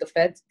 with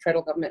the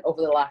federal government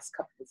over the last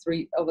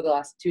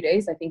 2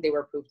 days. I think they were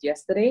approved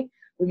yesterday.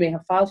 We may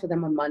have filed for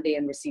them on Monday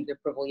and received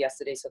approval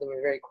yesterday, so they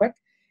were very quick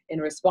in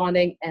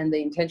responding. And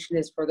the intention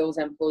is for those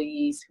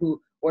employees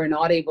who were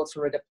not able to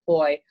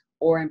redeploy,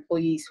 or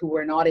employees who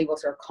were not able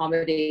to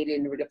accommodate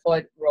in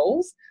redeployed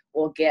roles,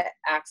 will get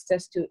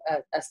access to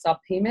a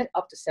sub-payment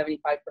up to 75%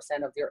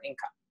 of their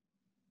income.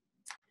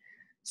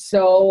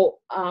 So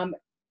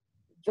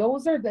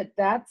those are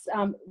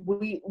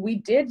we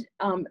did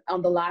on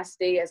the last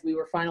day, as we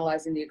were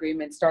finalizing the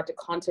agreement, start to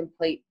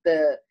contemplate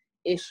the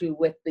issue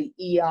with the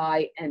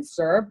EI and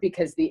CERB,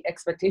 because the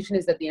expectation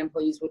is that the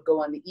employees would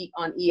go on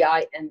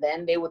EI and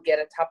then they would get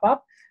a top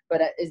up.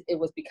 But it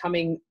was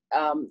becoming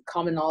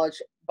common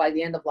knowledge by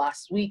the end of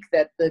last week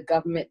that the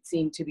government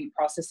seemed to be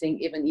processing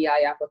even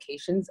EI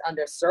applications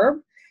under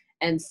CERB.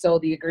 And so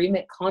the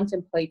agreement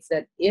contemplates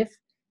that if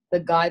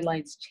the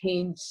guidelines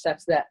change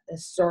such that the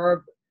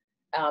CERB,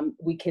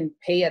 we can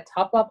pay a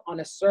top up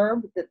on a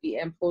CERB, that the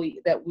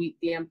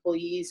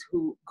employees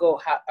who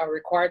are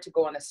required to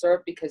go on a CERB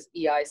because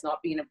EI is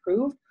not being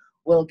approved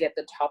will get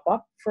the top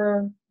up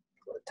for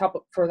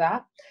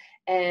that.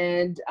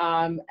 And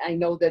I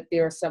know that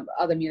there are some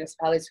other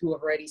municipalities who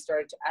have already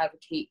started to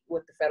advocate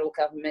with the federal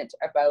government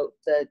about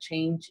the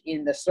change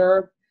in the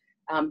CERB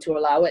to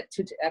allow it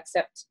to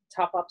accept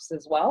top-ups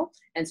as well.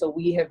 And so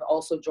we have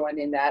also joined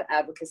in that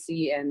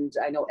advocacy, and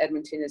I know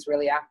Edmonton is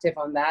really active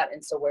on that.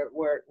 And so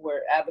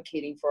we're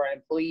advocating for our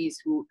employees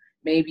who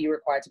may be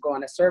required to go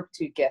on a CERB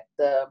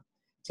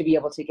to be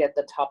able to get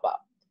the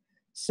top-up.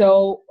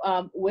 So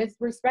with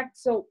respect,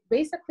 so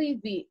basically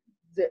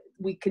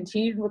we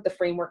continued with the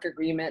framework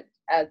agreement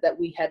that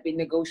we had been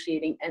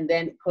negotiating, and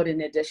then put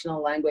in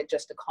additional language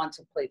just to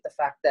contemplate the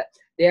fact that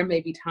there may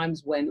be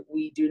times when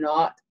we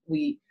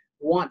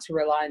want to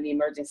rely on the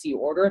emergency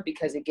order,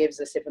 because it gives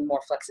us even more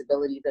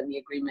flexibility than the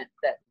agreement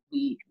that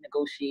we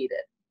negotiated.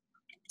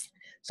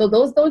 So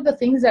those are the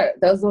things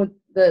those are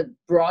the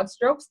broad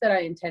strokes that I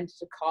intend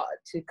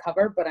to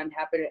cover, but I'm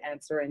happy to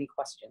answer any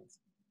questions.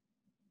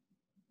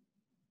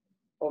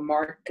 Or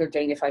Mark or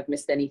Jane, if I've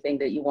missed anything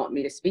that you want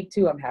me to speak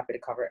to, I'm happy to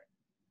cover it.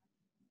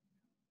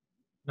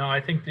 No,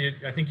 I think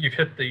you've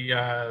hit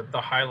the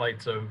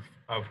highlights of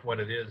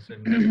what it is,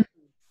 and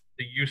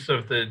the use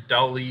of the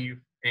DEL leave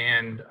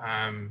and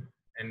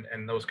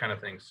those kind of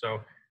things. So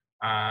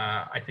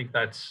I think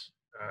that's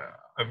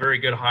a very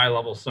good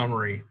high-level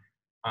summary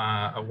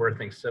of where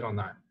things sit on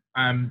that.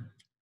 I'm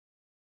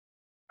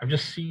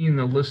just seeing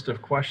the list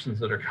of questions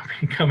that are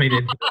coming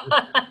in.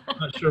 I'm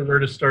not sure where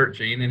to start,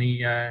 Jane.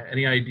 Any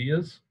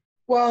ideas?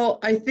 Well,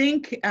 I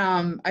think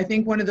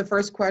one of the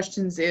first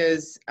questions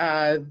is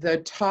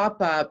the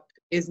top up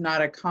is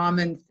not a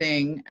common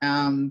thing,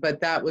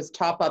 but that was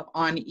top up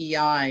on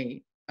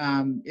EI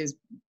is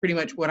pretty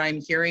much what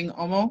I'm hearing,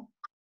 Omo.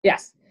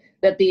 Yes,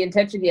 that the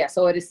intention, yes.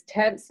 So it is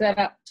set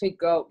up to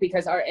go,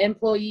 because our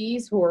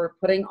employees who are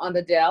putting on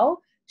the DEL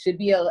should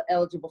be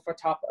eligible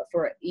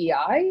for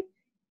EI.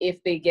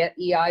 If they get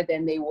EI,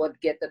 then they would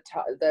get the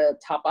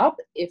top up.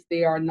 If they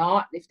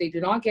do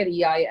not get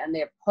EI and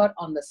they're put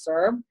on the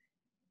CERB,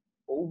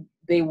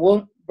 they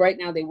won't. Right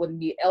now, they wouldn't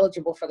be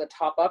eligible for the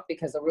top up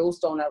because the rules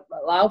don't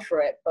allow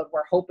for it. But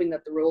we're hoping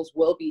that the rules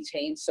will be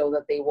changed so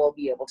that they will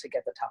be able to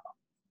get the top up.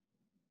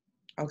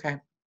 Okay.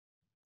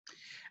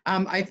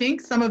 I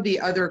think some of the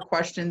other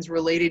questions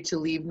related to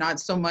leave, not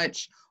so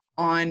much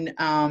on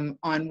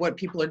what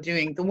people are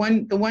doing. The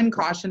one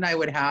caution I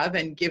would have,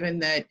 and given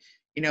that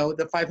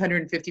the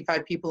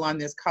 555 people on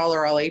this call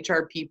are all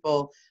HR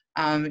people,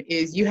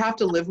 is you have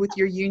to live with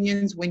your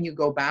unions when you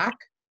go back.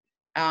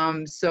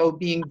 So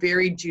being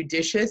very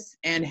judicious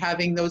and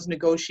having those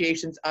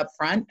negotiations up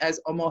front, as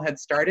Omo had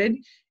started,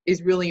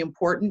 is really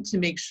important to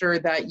make sure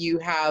that you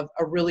have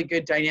a really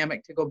good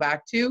dynamic to go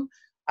back to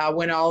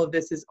when all of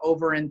this is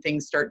over and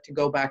things start to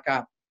go back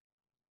up.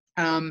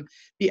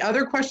 The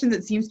other question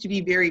that seems to be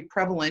very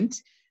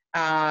prevalent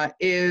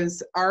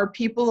is, are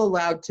people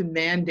allowed to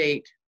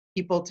mandate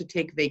people to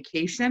take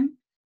vacation?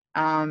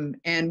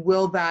 And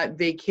will that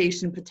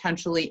vacation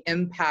potentially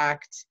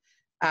impact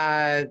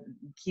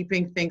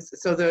keeping things?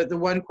 So the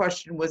one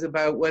question was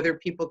about whether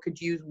people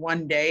could use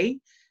one day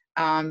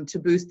to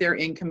boost their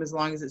income as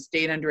long as it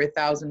stayed under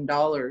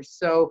 $1,000.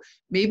 So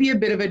maybe a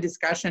bit of a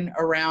discussion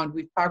around,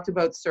 we've talked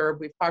about CERB,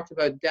 we've talked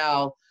about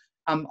DEL,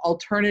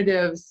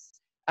 alternatives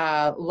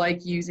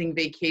like using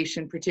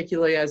vacation,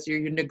 particularly as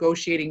you're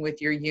negotiating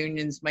with your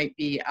unions, might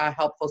be a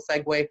helpful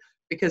segue,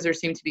 because there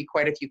seem to be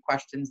quite a few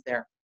questions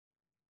there.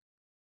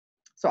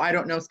 So I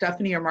don't know,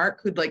 Stephanie or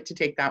Mark, who'd like to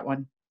take that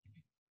one?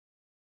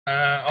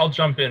 I'll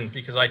jump in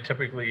because I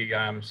typically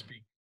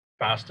speak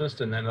fastest,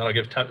 and then that'll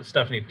give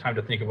Stephanie time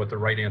to think of what the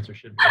right answer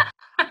should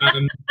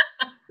be.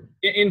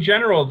 In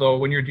general, though,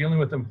 when you're dealing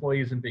with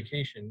employees in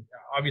vacation,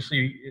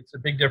 obviously it's a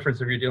big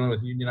difference if you're dealing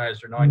with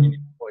unionized or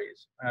non-union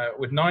employees.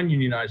 With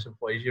non-unionized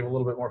employees, you have a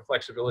little bit more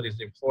flexibility as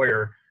the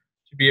employer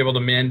to be able to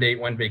mandate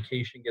when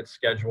vacation gets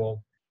scheduled,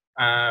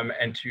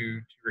 and to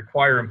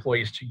require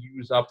employees to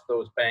use up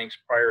those banks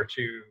prior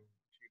to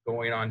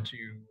going on to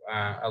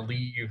a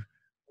leave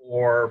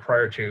or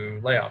prior to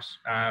layoffs.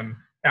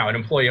 Now, an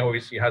employee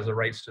obviously has the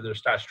rights to their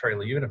statutory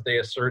leave, and if they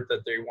assert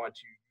that they want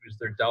to use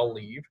their Dell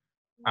leave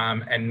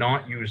and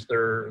not use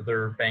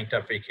their banked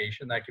up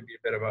vacation, that could be a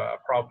bit of a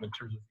problem in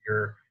terms of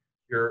your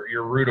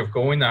route of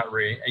going that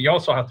way. And you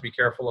also have to be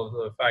careful of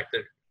the fact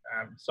that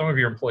some of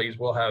your employees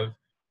will have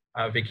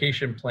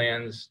vacation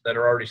plans that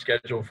are already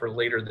scheduled for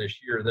later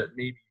this year that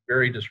may be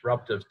very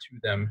disruptive to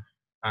them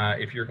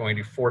if you're going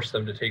to force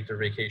them to take their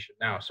vacation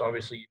now. So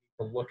obviously you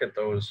need to look at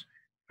those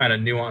kind of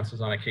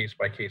nuances on a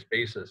case-by-case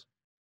basis.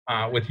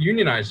 With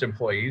unionized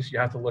employees, you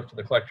have to look to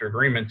the collective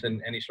agreement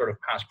and any sort of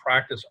past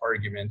practice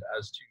argument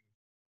as to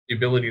the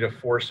ability to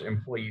force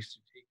employees to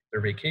take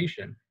their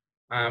vacation.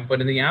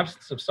 But in the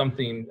absence of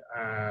something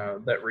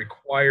that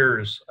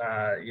requires,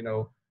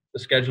 the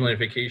scheduling of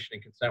vacation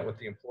and consent with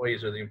the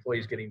employees, or the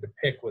employees getting to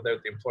pick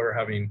without the employer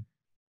having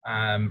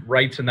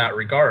rights in that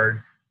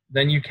regard,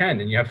 then you can,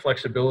 and you have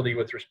flexibility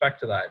with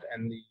respect to that.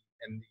 And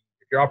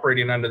if you're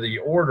operating under the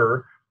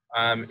order,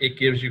 it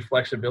gives you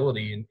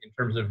flexibility in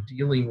terms of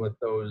dealing with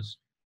those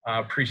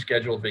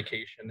pre-scheduled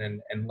vacation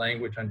and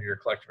language under your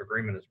collective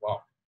agreement as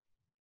well.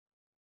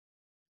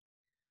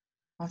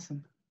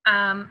 Awesome.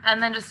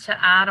 And then just to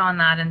add on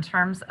that, in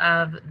terms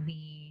of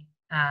the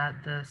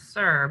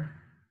CERB,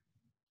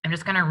 I'm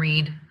just going to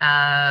read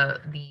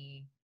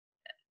the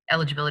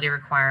eligibility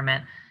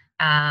requirement.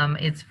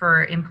 It's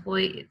for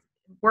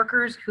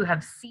workers who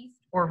have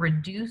ceased or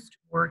reduced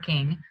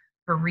working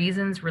for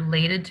reasons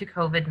related to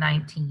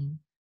COVID-19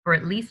 for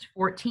at least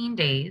 14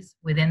 days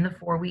within the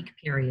 4-week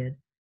period,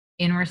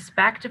 in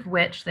respect of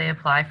which they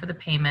apply for the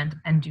payment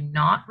and do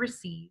not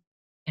receive,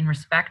 in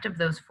respect of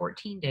those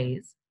 14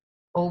 days,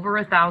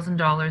 over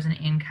 $1,000 in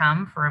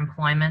income for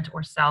employment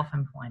or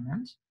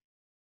self-employment,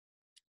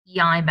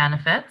 EI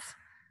benefits,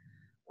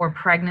 or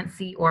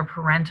pregnancy or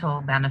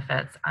parental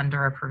benefits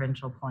under a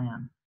provincial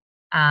plan.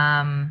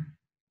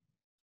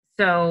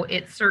 So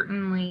it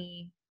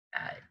certainly,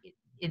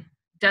 it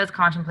does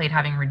contemplate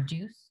having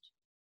reduced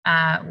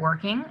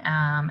working.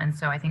 And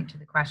so I think to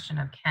the question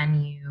of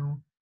can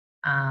you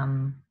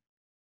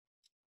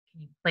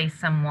place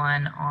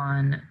someone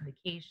on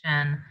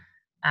vacation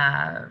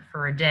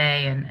for a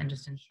day and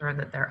just ensure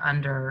that they're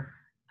under,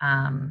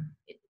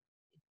 it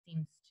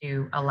seems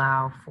to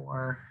allow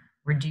for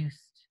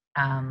reduced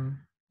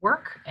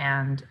work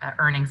and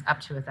earnings up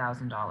to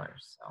 $1,000.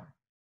 So,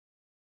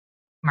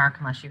 Mark,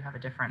 unless you have a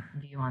different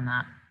view on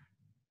that.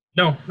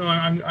 No,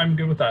 I'm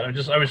good with that.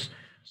 I was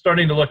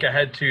starting to look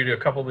ahead to a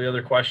couple of the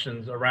other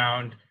questions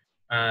around,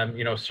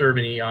 CERB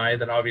and EI.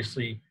 That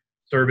obviously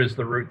CERB is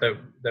the route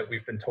that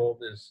we've been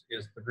told is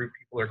the route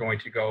people are going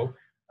to go.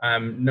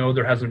 No,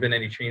 there hasn't been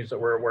any change that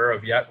we're aware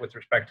of yet with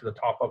respect to the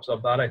top-ups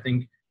of that. I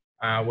think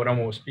what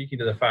Omo was speaking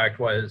to the fact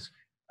was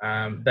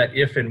that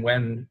if and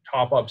when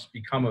top-ups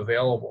become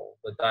available,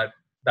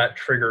 that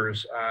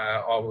triggers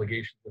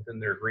obligations within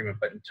their agreement.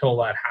 But until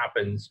that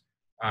happens,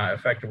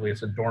 effectively,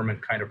 it's a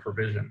dormant kind of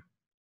provision.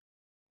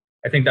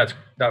 I think that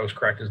was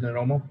correct, isn't it,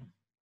 Omo?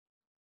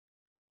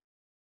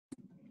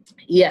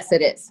 Yes,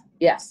 it is.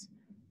 Yes.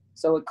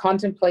 So it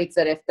contemplates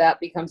that if that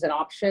becomes an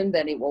option,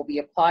 then it will be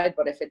applied.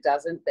 But if it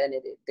doesn't, then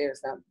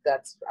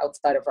that's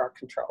outside of our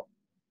control.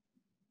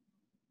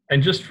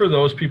 And just for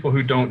those people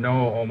who don't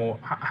know, Omo,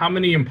 how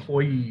many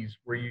employees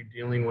were you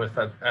dealing with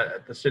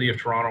at the City of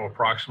Toronto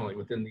approximately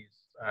within these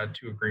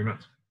two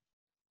agreements?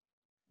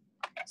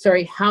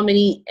 Sorry, how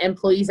many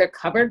employees are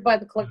covered by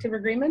the collective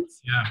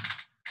agreements? Yeah.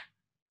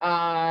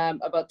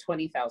 About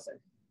 20,000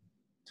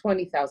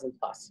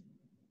 plus.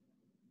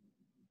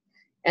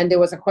 And there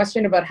was a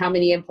question about how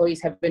many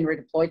employees have been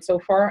redeployed so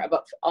far.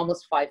 About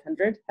almost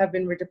 500 have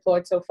been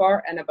redeployed so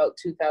far, and about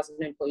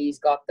 2,000 employees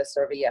got the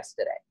survey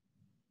yesterday.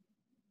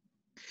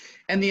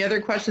 And the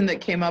other question that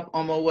came up,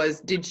 Omo,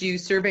 was did you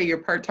survey your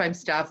part-time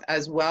staff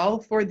as well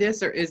for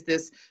this, or is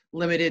this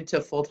limited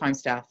to full-time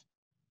staff?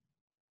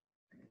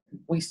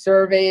 We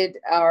surveyed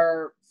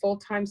our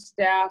full-time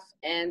staff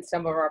and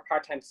some of our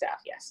part-time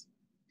staff, yes.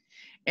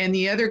 And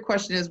the other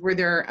question is, were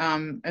there,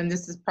 and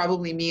this is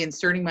probably me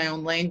inserting my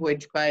own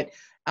language, but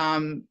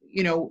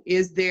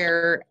is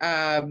there,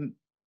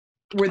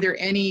 were there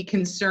any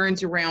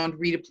concerns around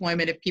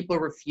redeployment if people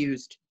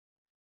refused?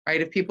 Right,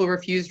 if people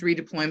refused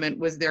redeployment,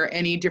 was there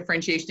any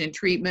differentiation in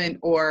treatment,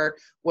 or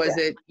was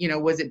it,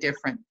 was it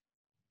different?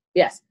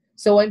 Yes.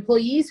 So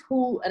employees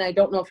who, and I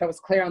don't know if I was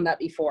clear on that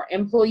before,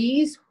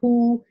 employees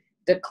who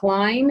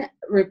decline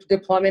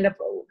redeployment,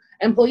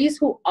 employees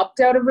who opt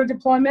out of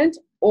redeployment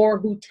or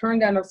who turn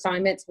down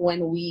assignments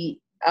when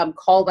we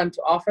call them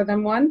to offer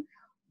them one,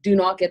 do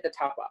not get the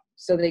top up.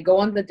 So they go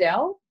on the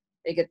Dell,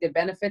 they get the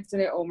benefits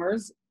and their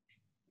OMRHA's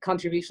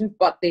contributions,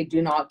 but they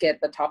do not get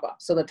the top up.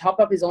 So the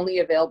top up is only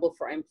available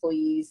for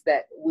employees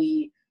that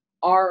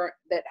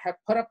that have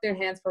put up their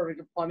hands for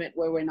redeployment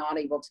where we're not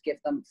able to give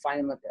them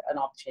finally an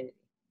opportunity.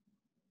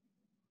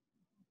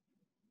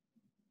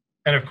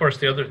 And of course,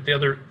 the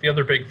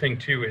other big thing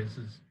too is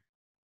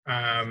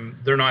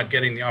they're not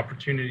getting the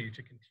opportunity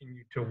to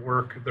continue to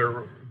work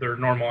their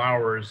normal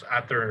hours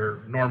at their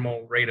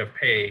normal rate of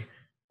pay,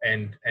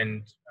 and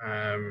you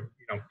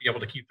know, be able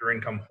to keep their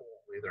income whole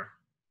either.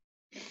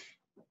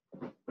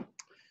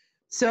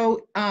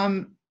 So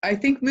I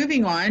think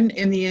moving on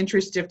in the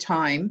interest of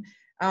time,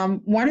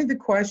 one of the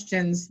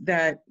questions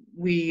that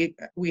we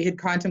had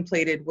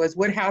contemplated was,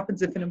 what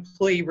happens if an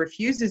employee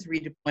refuses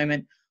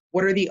redeployment?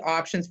 What are the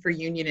options for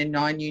union and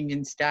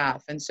non-union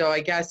staff? And so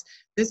I guess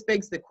this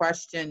begs the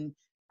question,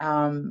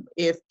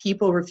 if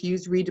people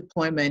refuse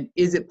redeployment,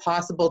 is it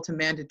possible to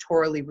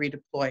mandatorily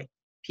redeploy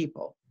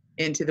people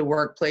into the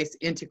workplace,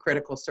 into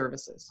critical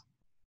services?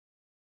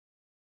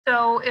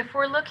 So if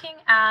we're looking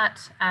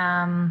at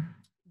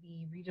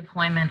the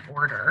redeployment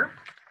order,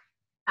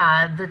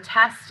 the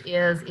test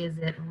is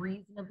it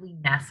reasonably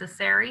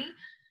necessary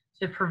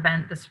to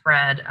prevent the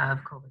spread of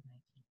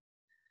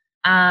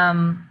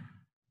COVID-19?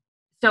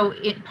 So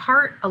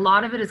a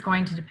lot of it is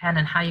going to depend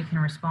on how you can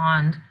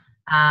respond,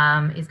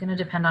 is going to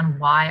depend on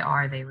why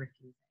are they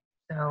refusing.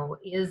 So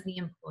is the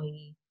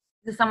employee,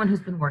 is someone who's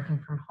been working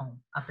from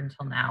home up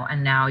until now,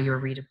 and now you're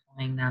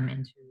redeploying them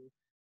into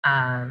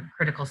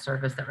critical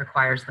service that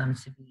requires them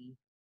to be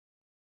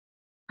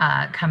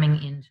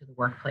coming into the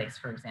workplace,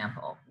 for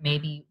example.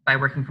 Maybe by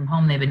working from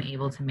home, they've been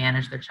able to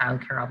manage their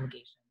childcare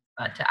obligations,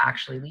 but to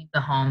actually leave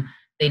the home,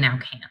 they now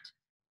can't.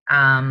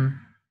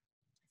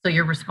 So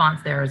your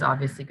response there is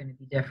obviously going to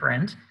be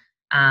different,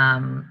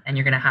 and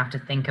you're going to have to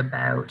think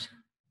about,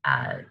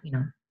 you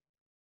know,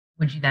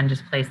 would you then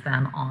just place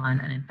them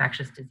on an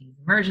infectious disease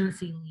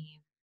emergency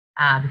leave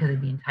because they'd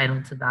be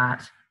entitled to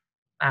that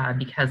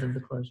because of the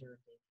closure of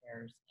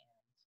daycares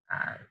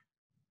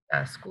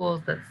and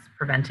schools that's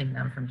preventing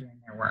them from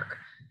doing their work.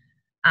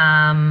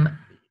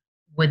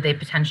 Would they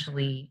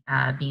potentially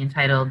be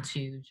entitled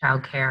to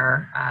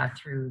childcare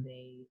through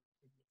the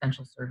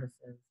essential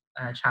services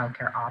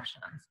childcare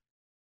options?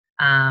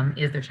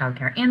 Is there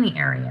childcare in the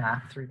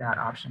area through that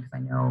option? Because I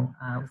know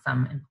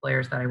some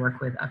employers that I work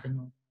with up in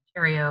Northern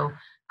Ontario,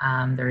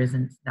 there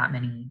isn't that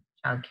many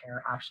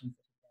childcare options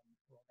that have been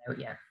rolled out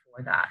yet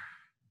for that.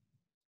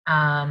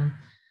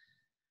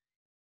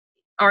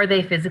 Are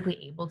they physically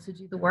able to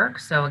do the work?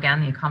 So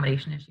again, the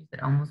accommodation issues that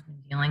OMRHA's been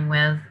dealing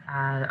with,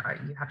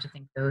 you have to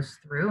think those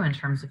through in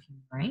terms of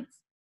human rights.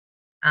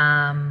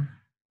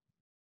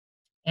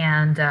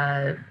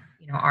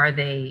 You know, are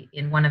they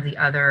in one of the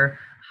other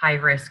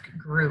high-risk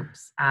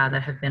groups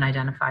that have been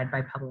identified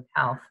by public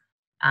health?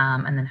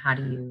 And then how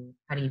do you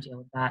deal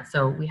with that?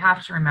 So we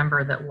have to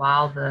remember that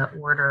while the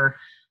order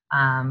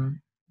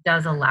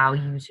does allow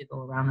you to go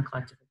around the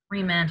collective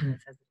agreement, and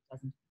it says it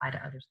doesn't apply to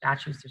other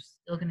statutes, there's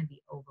still going to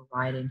be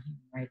overriding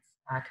human rights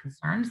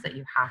concerns that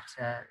you have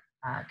to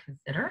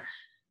consider,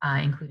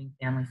 including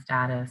family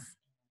status.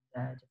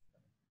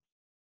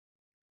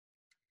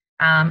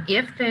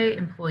 If the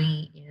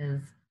employee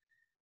is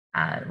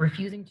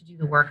refusing to do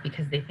the work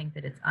because they think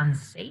that it's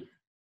unsafe,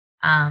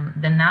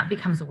 then that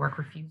becomes a work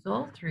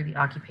refusal through the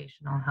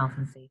Occupational Health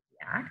and Safety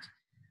Act.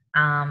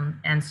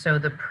 And so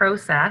the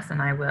process,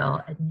 and I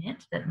will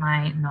admit that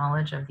my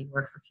knowledge of the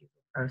work refusal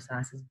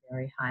process is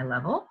very high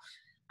level,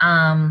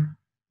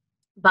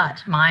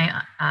 but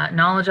my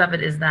knowledge of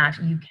it is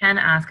that you can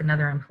ask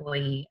another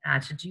employee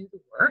to do the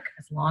work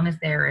as long as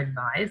they are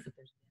advised that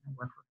there's been a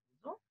work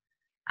refusal.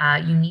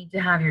 You need to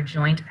have your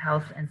joint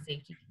health and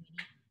safety committee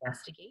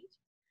investigate.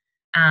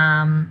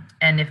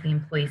 And if the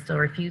employee still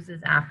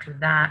refuses after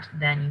that,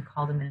 then you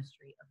call the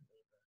Ministry of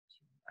Labour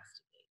to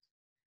investigate.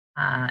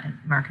 And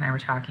Mark and I were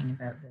talking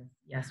about this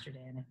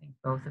yesterday, and I think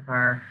both of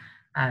our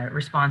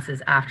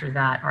responses after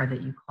that are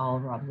that you call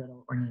Rob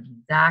Little or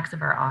Nadine Zacks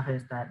of our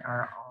office that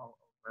are all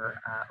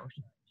over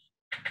ocean,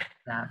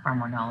 far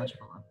more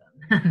knowledgeable of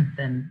them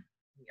than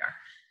we are.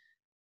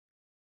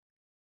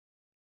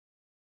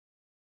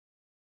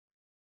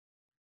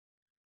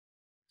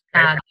 The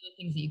other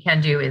things that you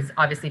can do is,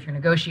 obviously, if you're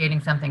negotiating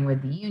something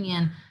with the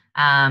union,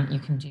 you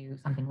can do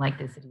something like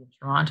the City of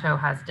Toronto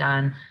has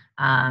done.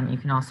 You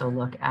can also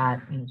look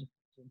at, you know, do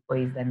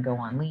employees then go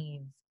on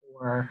leaves,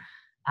 or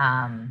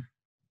do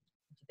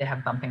they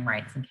have bumping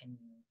rights, and can you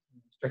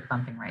restrict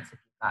bumping rights if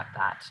you've got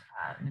that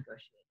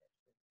negotiated?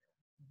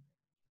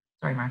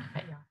 Sorry, Mark, you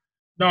cut you off.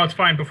 No, it's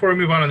fine. Before we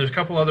move on, there's a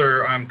couple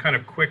other kind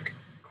of quick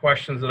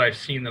questions that I've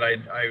seen that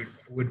I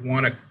would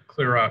want to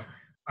clear up.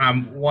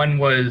 One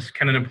was,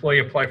 can an employee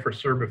apply for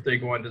CERB if they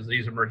go on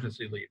disease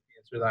emergency leave? The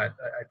answer to that,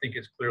 I think,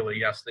 is clearly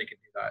yes, they can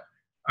do that,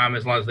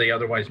 as long as they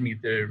otherwise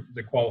meet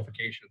the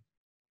qualification.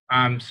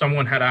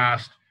 Someone had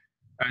asked,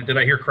 did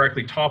I hear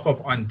correctly, top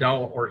up on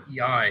DEL or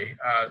EI?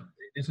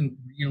 It isn't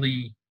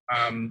really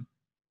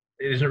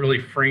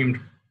framed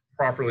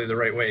properly the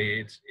right way.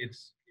 It's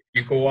if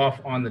you go off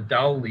on the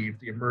DEL leave,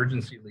 the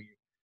emergency leave,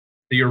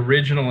 the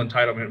original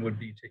entitlement would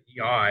be to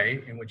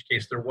EI, in which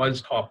case there was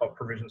top-up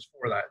provisions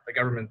for that. The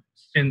government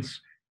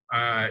since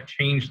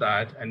changed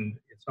that, and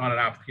it's not an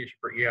application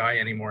for EI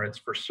anymore, it's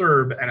for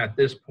CERB, and at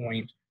this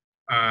point,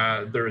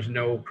 there is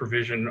no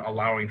provision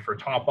allowing for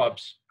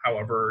top-ups.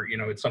 However, you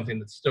know, it's something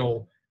that's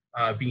still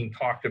being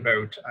talked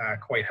about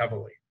quite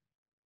heavily.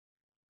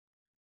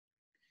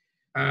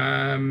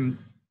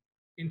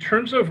 In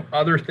terms of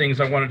other things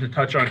I wanted to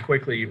touch on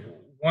quickly,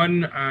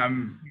 one,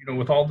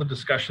 with all the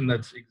discussion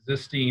that's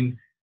existing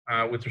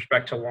with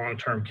respect to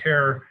long-term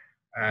care,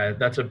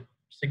 that's a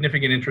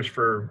significant interest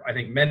for, I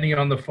think, many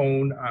on the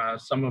phone.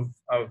 Some of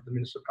the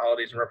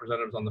municipalities and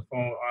representatives on the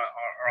phone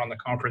or on the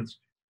conference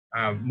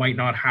might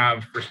not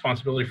have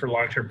responsibility for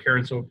long-term care,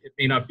 and so it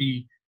may not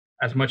be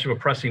as much of a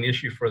pressing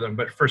issue for them.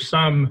 But for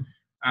some,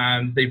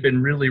 they've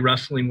been really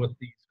wrestling with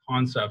these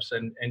concepts.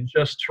 And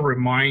just to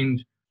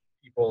remind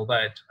people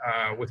that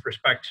with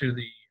respect to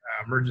the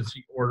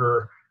emergency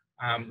order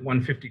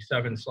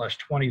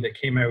 157/20 that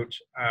came out,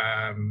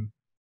 I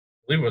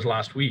believe it was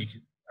last week.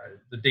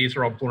 The dates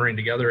are all blurring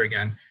together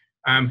again.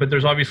 But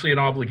there's obviously an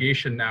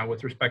obligation now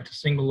with respect to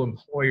single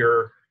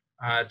employer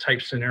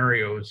type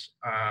scenarios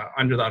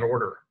under that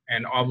order,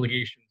 and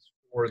obligations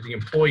for the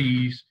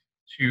employees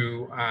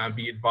to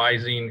be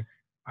advising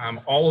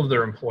all of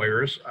their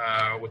employers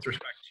with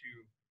respect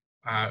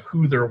to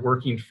who they're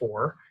working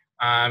for,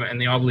 and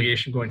the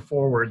obligation going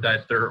forward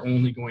that they're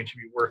only going to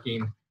be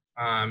working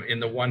in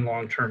the one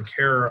long-term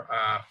care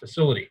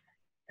facility.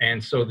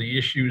 And so the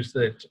issues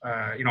that,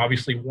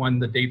 obviously, one,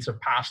 the dates have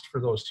passed for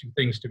those two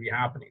things to be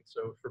happening.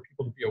 So for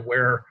people to be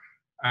aware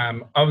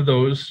of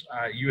those,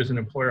 you as an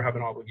employer have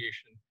an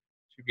obligation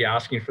to be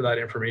asking for that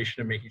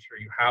information and making sure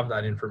you have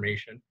that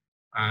information.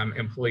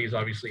 Employees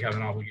obviously have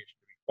an obligation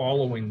to be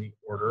following the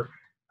order.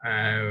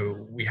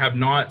 We have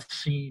not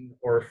seen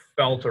or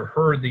felt or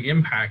heard the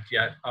impact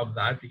yet of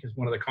that, because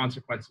one of the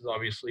consequences,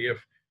 obviously, if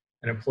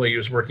an employee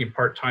is working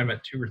part-time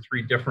at 2 or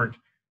 3 different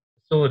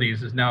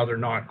facilities, is now they're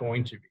not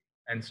going to be.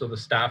 And so the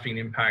staffing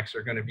impacts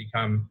are going to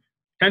become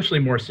potentially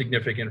more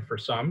significant for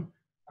some.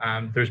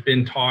 There's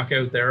been talk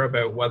out there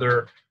about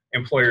whether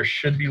employers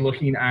should be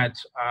looking at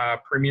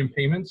premium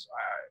payments.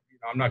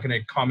 I'm not going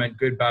to comment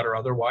good, bad, or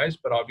otherwise,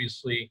 but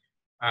obviously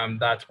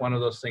that's one of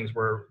those things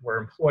where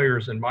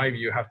employers, in my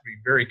view, have to be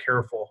very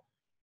careful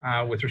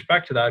with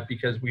respect to that,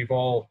 because we've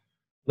all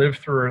lived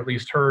through, or at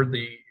least heard,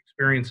 the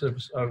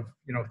experiences of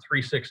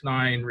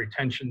 369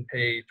 retention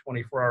pay,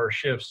 24-hour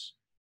shifts,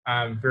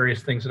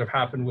 various things that have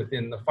happened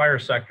within the fire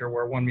sector,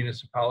 where one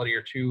municipality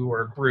or two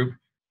or a group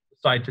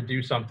decide to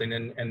do something,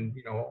 and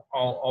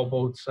all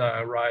boats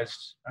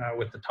rise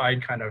with the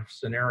tide kind of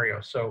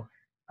scenario. So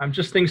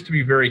just things to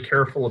be very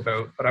careful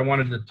about. But I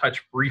wanted to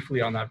touch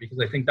briefly on that, because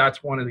I think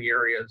that's one of the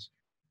areas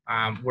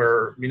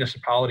where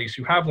municipalities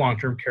who have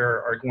long-term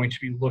care are going to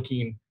be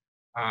looking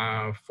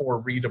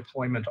for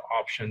redeployment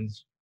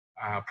options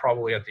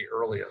probably at the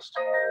earliest.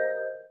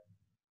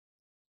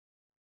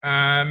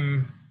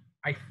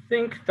 I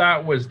think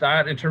that was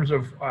that in terms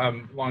of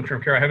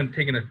long-term care. I haven't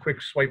taken a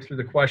quick swipe through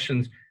the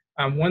questions.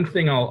 One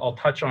thing I'll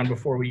touch on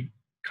before we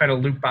kind of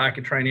loop back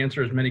and try and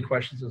answer as many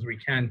questions as we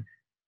can.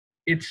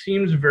 It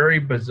seems very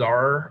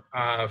bizarre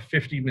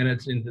 50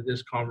 minutes into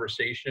this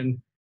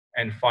conversation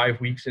and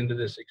 5 weeks into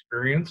this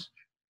experience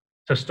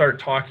to start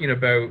talking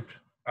about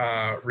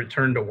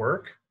return to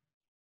work,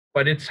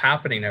 but it's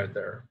happening out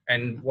there.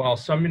 And while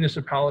some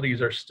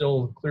municipalities are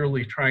still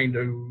clearly trying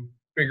to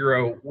figure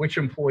out which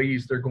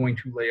employees they're going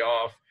to lay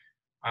off,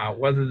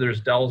 whether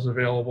there's DELs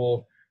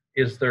available,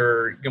 is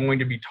there going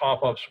to be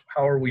top-ups,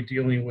 how are we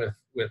dealing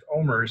with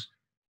OMRHRs,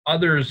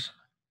 others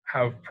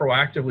have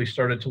proactively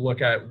started to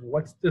look at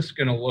what's this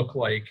going to look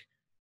like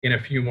in a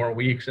few more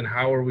weeks, and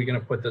how are we going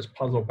to put this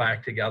puzzle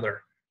back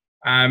together.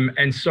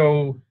 And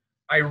so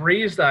I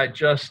raise that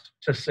just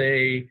to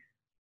say,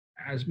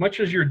 as much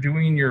as you're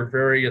doing your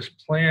various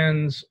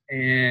plans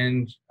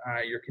and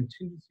your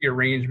contingency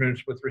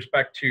arrangements with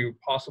respect to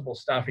possible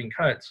staffing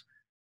cuts,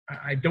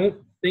 I don't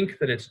think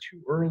that it's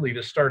too early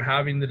to start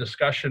having the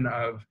discussion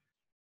of,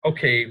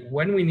 okay,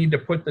 when we need to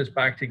put this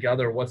back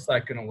together, what's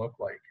that going to look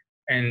like?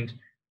 And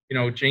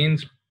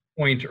Jane's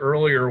point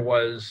earlier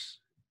was,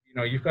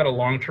 you've got a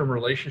long-term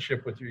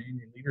relationship with your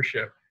union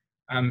leadership.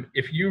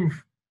 If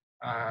you've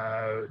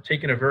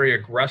taken a very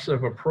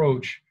aggressive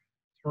approach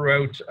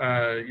throughout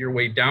your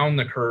way down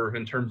the curve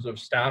in terms of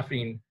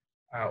staffing,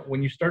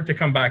 when you start to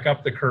come back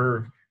up the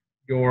curve,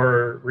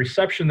 your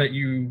reception that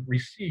you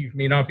receive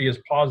may not be as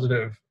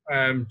positive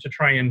to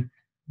try and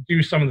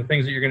do some of the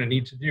things that you're going to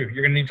need to do.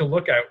 You're going to need to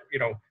look at,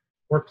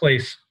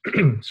 workplace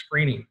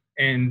screening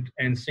and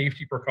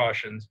safety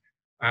precautions.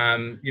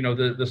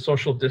 The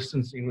social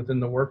distancing within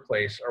the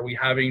workplace. Are we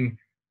having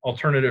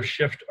alternative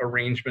shift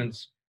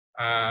arrangements?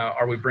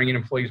 Are we bringing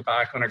employees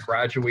back on a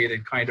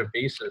graduated kind of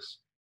basis?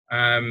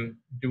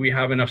 Do we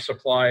have enough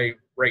supply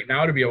right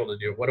now to be able to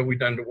do it? What have we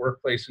done to the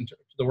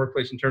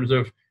workplace in terms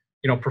of,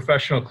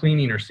 professional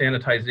cleaning or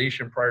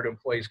sanitization prior to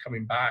employees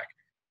coming back?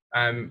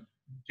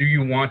 Do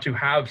you want to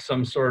have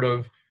some sort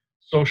of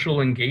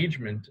social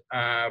engagement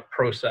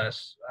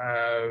process?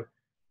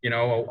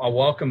 A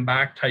welcome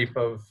back type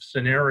of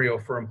scenario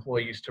for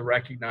employees to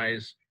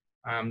recognize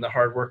the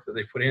hard work that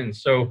they put in.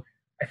 So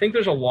I think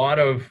there's a lot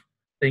of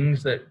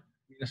things that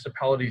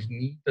municipalities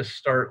need to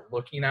start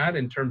looking at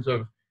in terms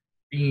of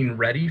being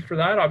ready for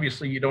that.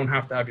 Obviously, you don't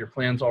have to have your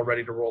plans all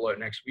ready to roll out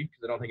next week,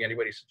 because I don't think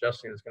anybody's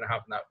suggesting it's going to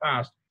happen that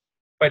fast.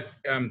 But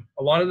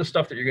a lot of the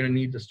stuff that you're going to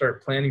need to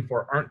start planning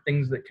for aren't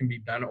things that can be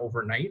done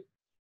overnight.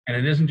 And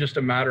it isn't just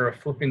a matter of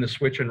flipping the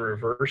switch in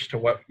reverse to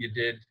what you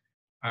did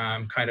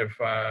in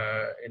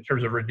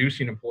terms of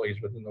reducing employees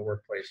within the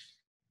workplace.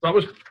 So that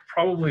was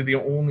probably the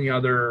only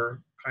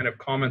other kind of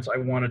comments I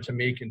wanted to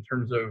make in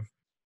terms of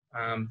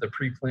the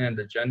pre-planned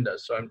agenda.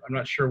 So I'm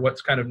not sure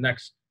what's kind of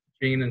next,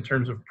 Jane, in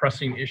terms of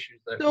pressing issues.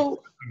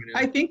 So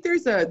I think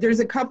there's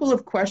a couple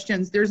of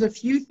questions. There's a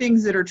few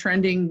things that are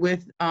trending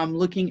with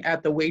looking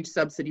at the wage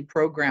subsidy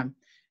program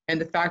and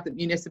the fact that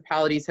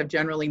municipalities have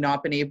generally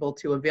not been able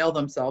to avail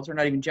themselves, or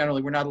not even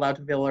generally, we're not allowed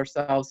to avail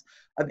ourselves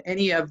of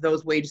any of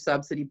those wage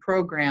subsidy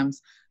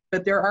programs.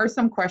 But there are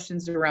some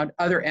questions around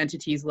other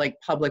entities like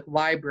public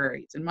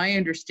libraries. And my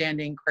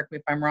understanding, correct me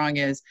if I'm wrong,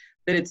 is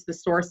that it's the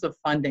source of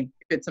funding.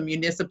 If it's a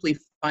municipally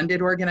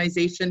funded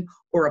organization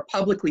or a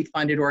publicly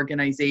funded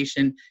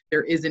organization,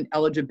 there is an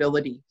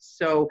eligibility.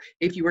 So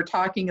if you were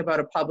talking about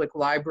a public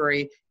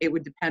library, it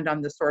would depend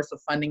on the source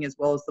of funding as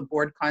well as the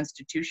board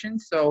constitution.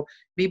 So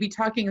maybe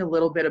talking a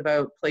little bit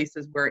about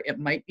places where it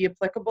might be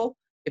applicable,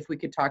 if we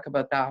could talk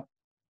about that.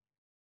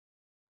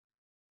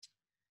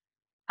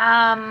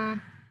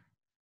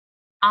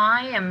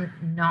 I am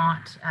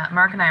not,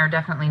 Mark and I are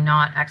definitely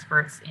not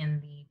experts in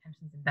the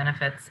pensions and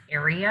benefits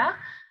area.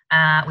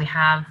 We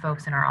have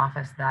folks in our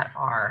office that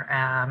are,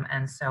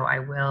 and so I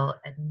will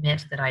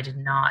admit that I did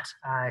not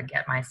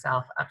get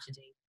myself up to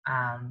date,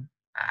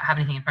 have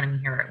anything in front of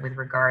me here with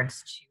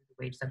regards to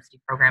the wage subsidy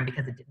program,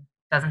 because it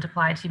doesn't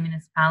apply to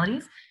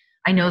municipalities.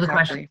 I know the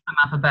question come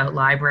up about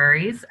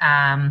libraries,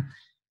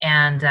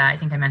 and I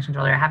think I mentioned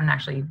earlier, I haven't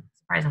actually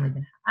surprisingly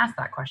been asked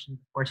that question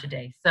before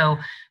today. So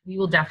we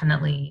will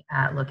definitely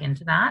look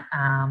into that.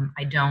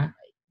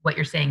 What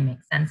you're saying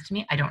makes sense to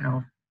me. I don't know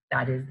if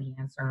that is the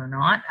answer or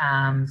not.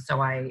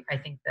 So I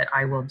think that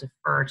I will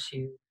defer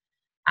to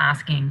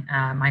asking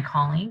my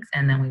colleagues,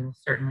 and then we will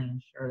certainly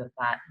ensure that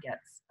that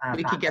gets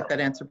we can get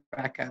that answer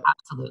back out.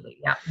 Absolutely.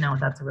 Yeah, no,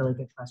 that's a really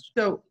good question.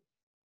 So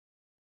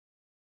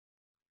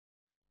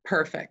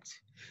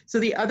perfect. So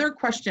the other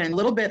question, a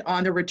little bit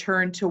on the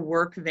return to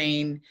work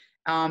vein,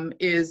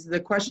 is the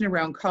question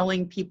around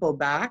calling people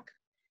back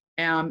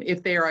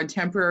if they are on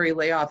temporary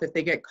layoff. If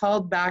they get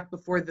called back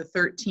before the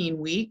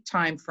 13-week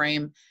time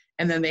frame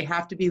and then they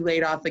have to be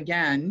laid off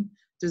again,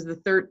 does the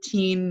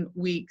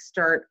 13-week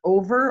start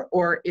over,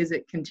 or is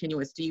it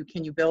continuous?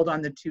 Can you build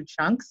on the two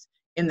chunks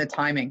in the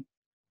timing?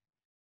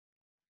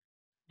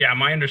 Yeah,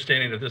 my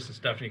understanding of this, and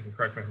Stephanie can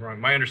correct me if I'm wrong,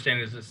 my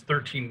understanding is it's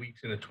 13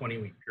 weeks in a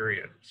 20-week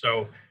period.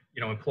 So,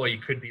 employee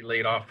could be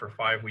laid off for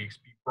 5 weeks,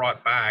 be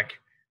brought back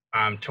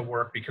to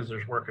work because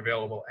there's work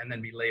available, and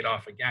then be laid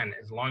off again,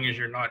 as long as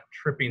you're not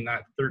tripping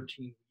that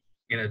 13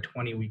 in a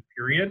 20-week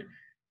period,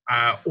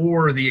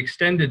 or the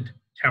extended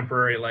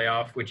temporary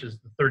layoff, which is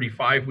the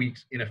 35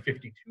 weeks in a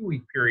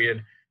 52-week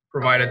period,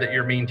 provided that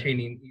you're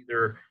maintaining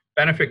either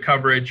benefit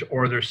coverage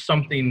or there's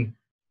something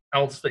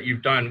else that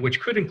you've done, which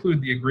could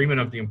include the agreement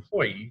of the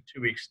employee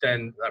to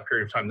extend that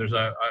period of time. There's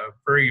a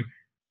very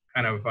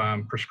kind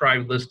of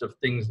prescribed list of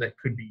things that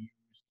could be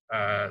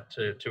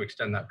used to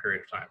extend that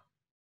period of time.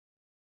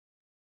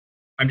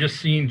 I'm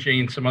just seeing,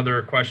 Jane, some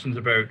other questions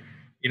about,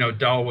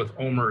 Dell with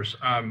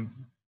OMRHs.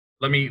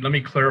 Let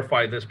me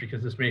clarify this,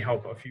 because this may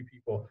help a few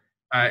people.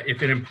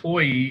 If an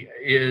employee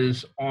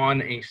is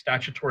on a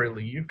statutory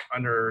leave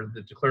under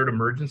the declared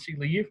emergency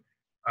leave,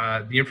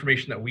 the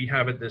information that we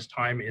have at this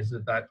time is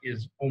that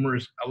is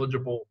OMRH's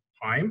eligible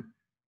time,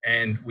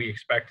 and we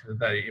expect that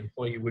the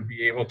employee would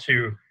be able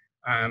to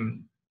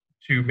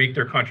make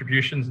their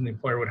contributions, and the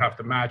employer would have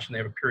to match, and they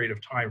have a period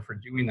of time for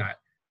doing that.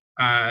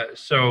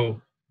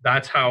 So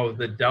that's how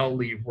the Dell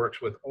leave works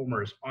with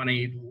OMRHs. On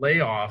a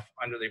layoff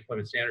under the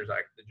Employment Standards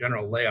Act, the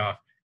general layoff,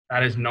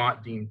 that is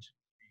not deemed to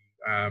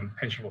be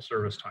pensionable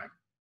service time.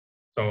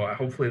 So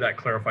hopefully that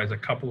clarifies a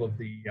couple of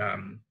the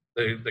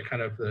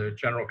kind of the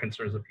general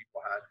concerns that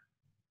people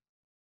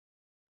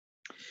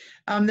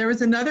had. There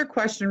was another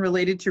question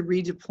related to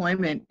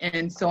redeployment,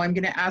 and so I'm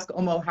going to ask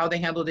OMO how they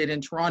handled it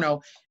in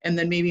Toronto, and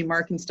then maybe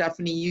Mark and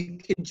Stephanie, you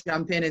could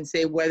jump in and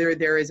say whether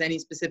there is any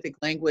specific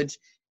language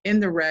in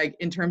the reg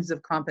in terms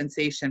of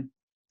compensation.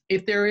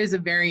 If there is a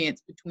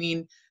variance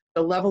between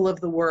the level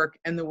of the work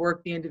and the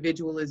work the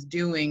individual is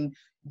doing,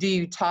 do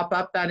you top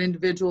up that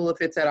individual if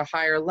it's at a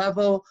higher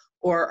level,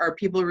 or are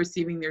people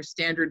receiving their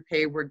standard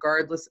pay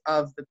regardless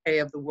of the pay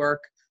of the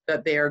work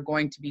that they are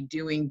going to be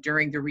doing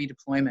during the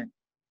redeployment?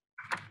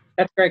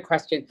 That's a great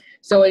question.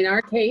 So in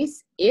our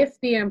case, if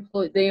the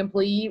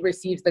employee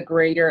receives the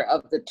greater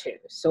of the two,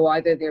 so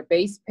either their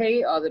base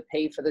pay or the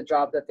pay for the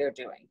job that they're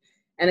doing.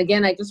 And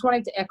again, I just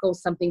wanted to echo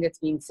something that's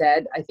being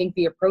said. I think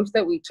the approach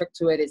that we took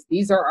to it is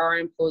these are our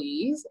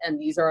employees and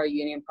these are our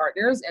union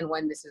partners. And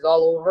when this is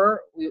all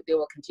over, they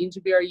will continue to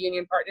be our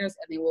union partners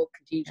and they will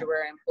continue to be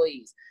our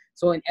employees.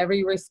 So in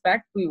every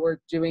respect, we were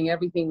doing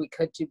everything we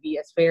could to be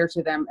as fair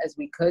to them as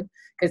we could,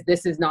 because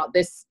this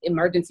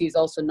emergency is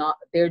also not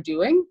their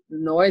doing,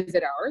 nor is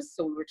it ours.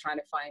 So we were trying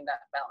to find that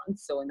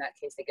balance. So in that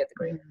case, they get the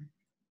greater.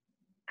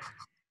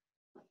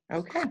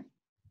 Okay.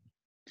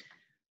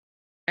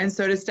 And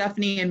so to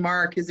Stephanie and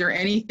Mark, is there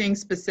anything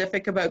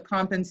specific about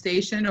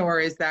compensation, or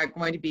is that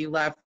going to be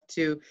left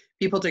to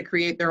people to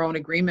create their own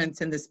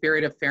agreements in the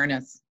spirit of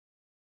fairness?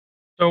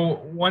 So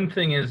one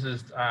thing is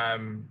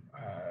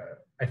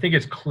I think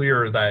it's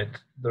clear that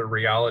the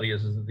reality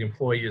is that the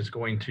employee is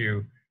going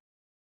to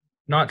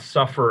not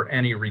suffer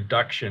any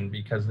reduction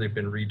because they've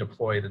been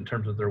redeployed in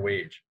terms of their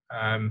wage.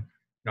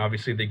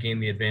 Obviously, they gain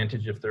the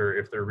advantage if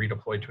they're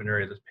redeployed to an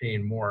area that's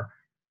paying more.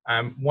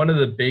 One of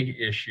the big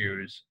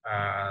issues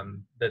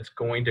that's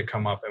going to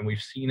come up, and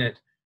we've seen it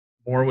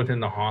more within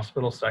the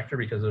hospital sector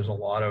because there's a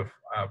lot of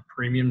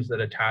premiums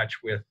that attach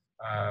with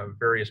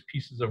various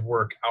pieces of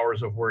work,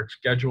 hours of work,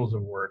 schedules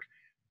of work.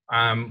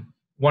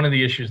 One of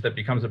the issues that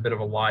becomes a bit of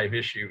a live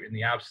issue in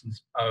the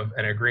absence of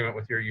an agreement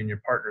with your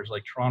union partners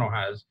like Toronto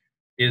has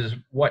is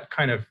what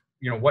kind of,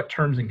 what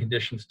terms and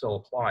conditions still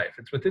apply. If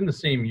it's within the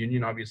same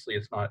union, obviously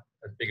it's not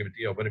as big of a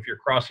deal, but if you're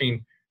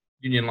crossing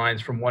union lines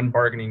from one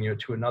bargaining unit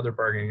to another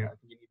bargaining unit, I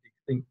think you need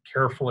to think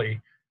carefully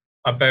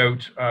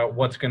about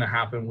what's going to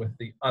happen with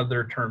the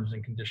other terms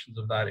and conditions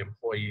of that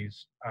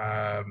employee's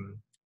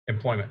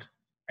employment.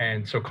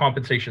 And so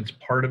compensation's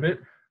part of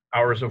it.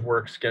 Hours of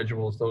work,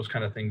 schedules, those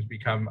kind of things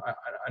become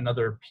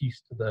another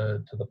piece to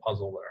the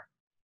puzzle there.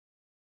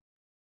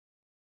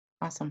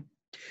 Awesome.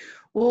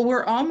 Well,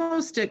 we're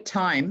almost at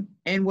time,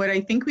 and what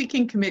I think we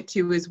can commit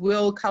to is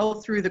we'll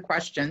cull through the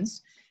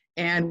questions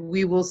and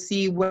we will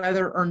see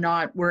whether or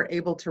not we're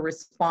able to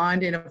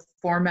respond in a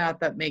format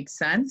that makes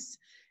sense.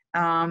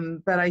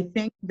 But I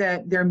think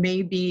that there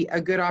may be a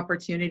good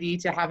opportunity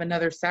to have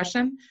another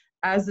session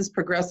as this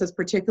progresses,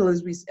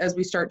 particularly as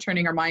we start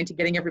turning our mind to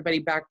getting everybody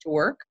back to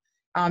work.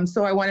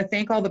 So I want to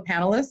thank all the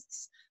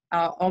panelists,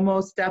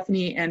 Omo,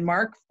 Stephanie, and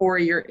Mark, for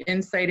your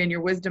insight and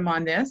your wisdom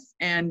on this.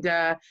 And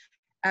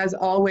as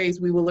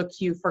always, we will look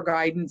to you for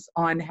guidance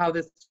on how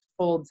this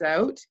folds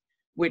out,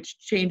 which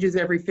changes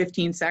every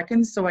 15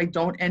 seconds, so I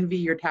don't envy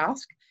your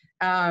task.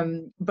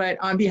 But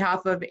on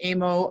behalf of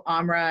AMO,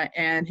 OMRHA,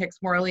 and Hicks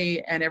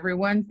Morley and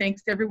everyone,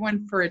 thanks to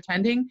everyone for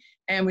attending,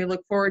 and we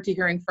look forward to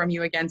hearing from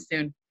you again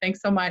soon. Thanks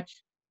so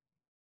much.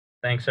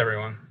 Thanks,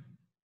 everyone.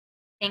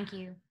 Thank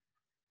you.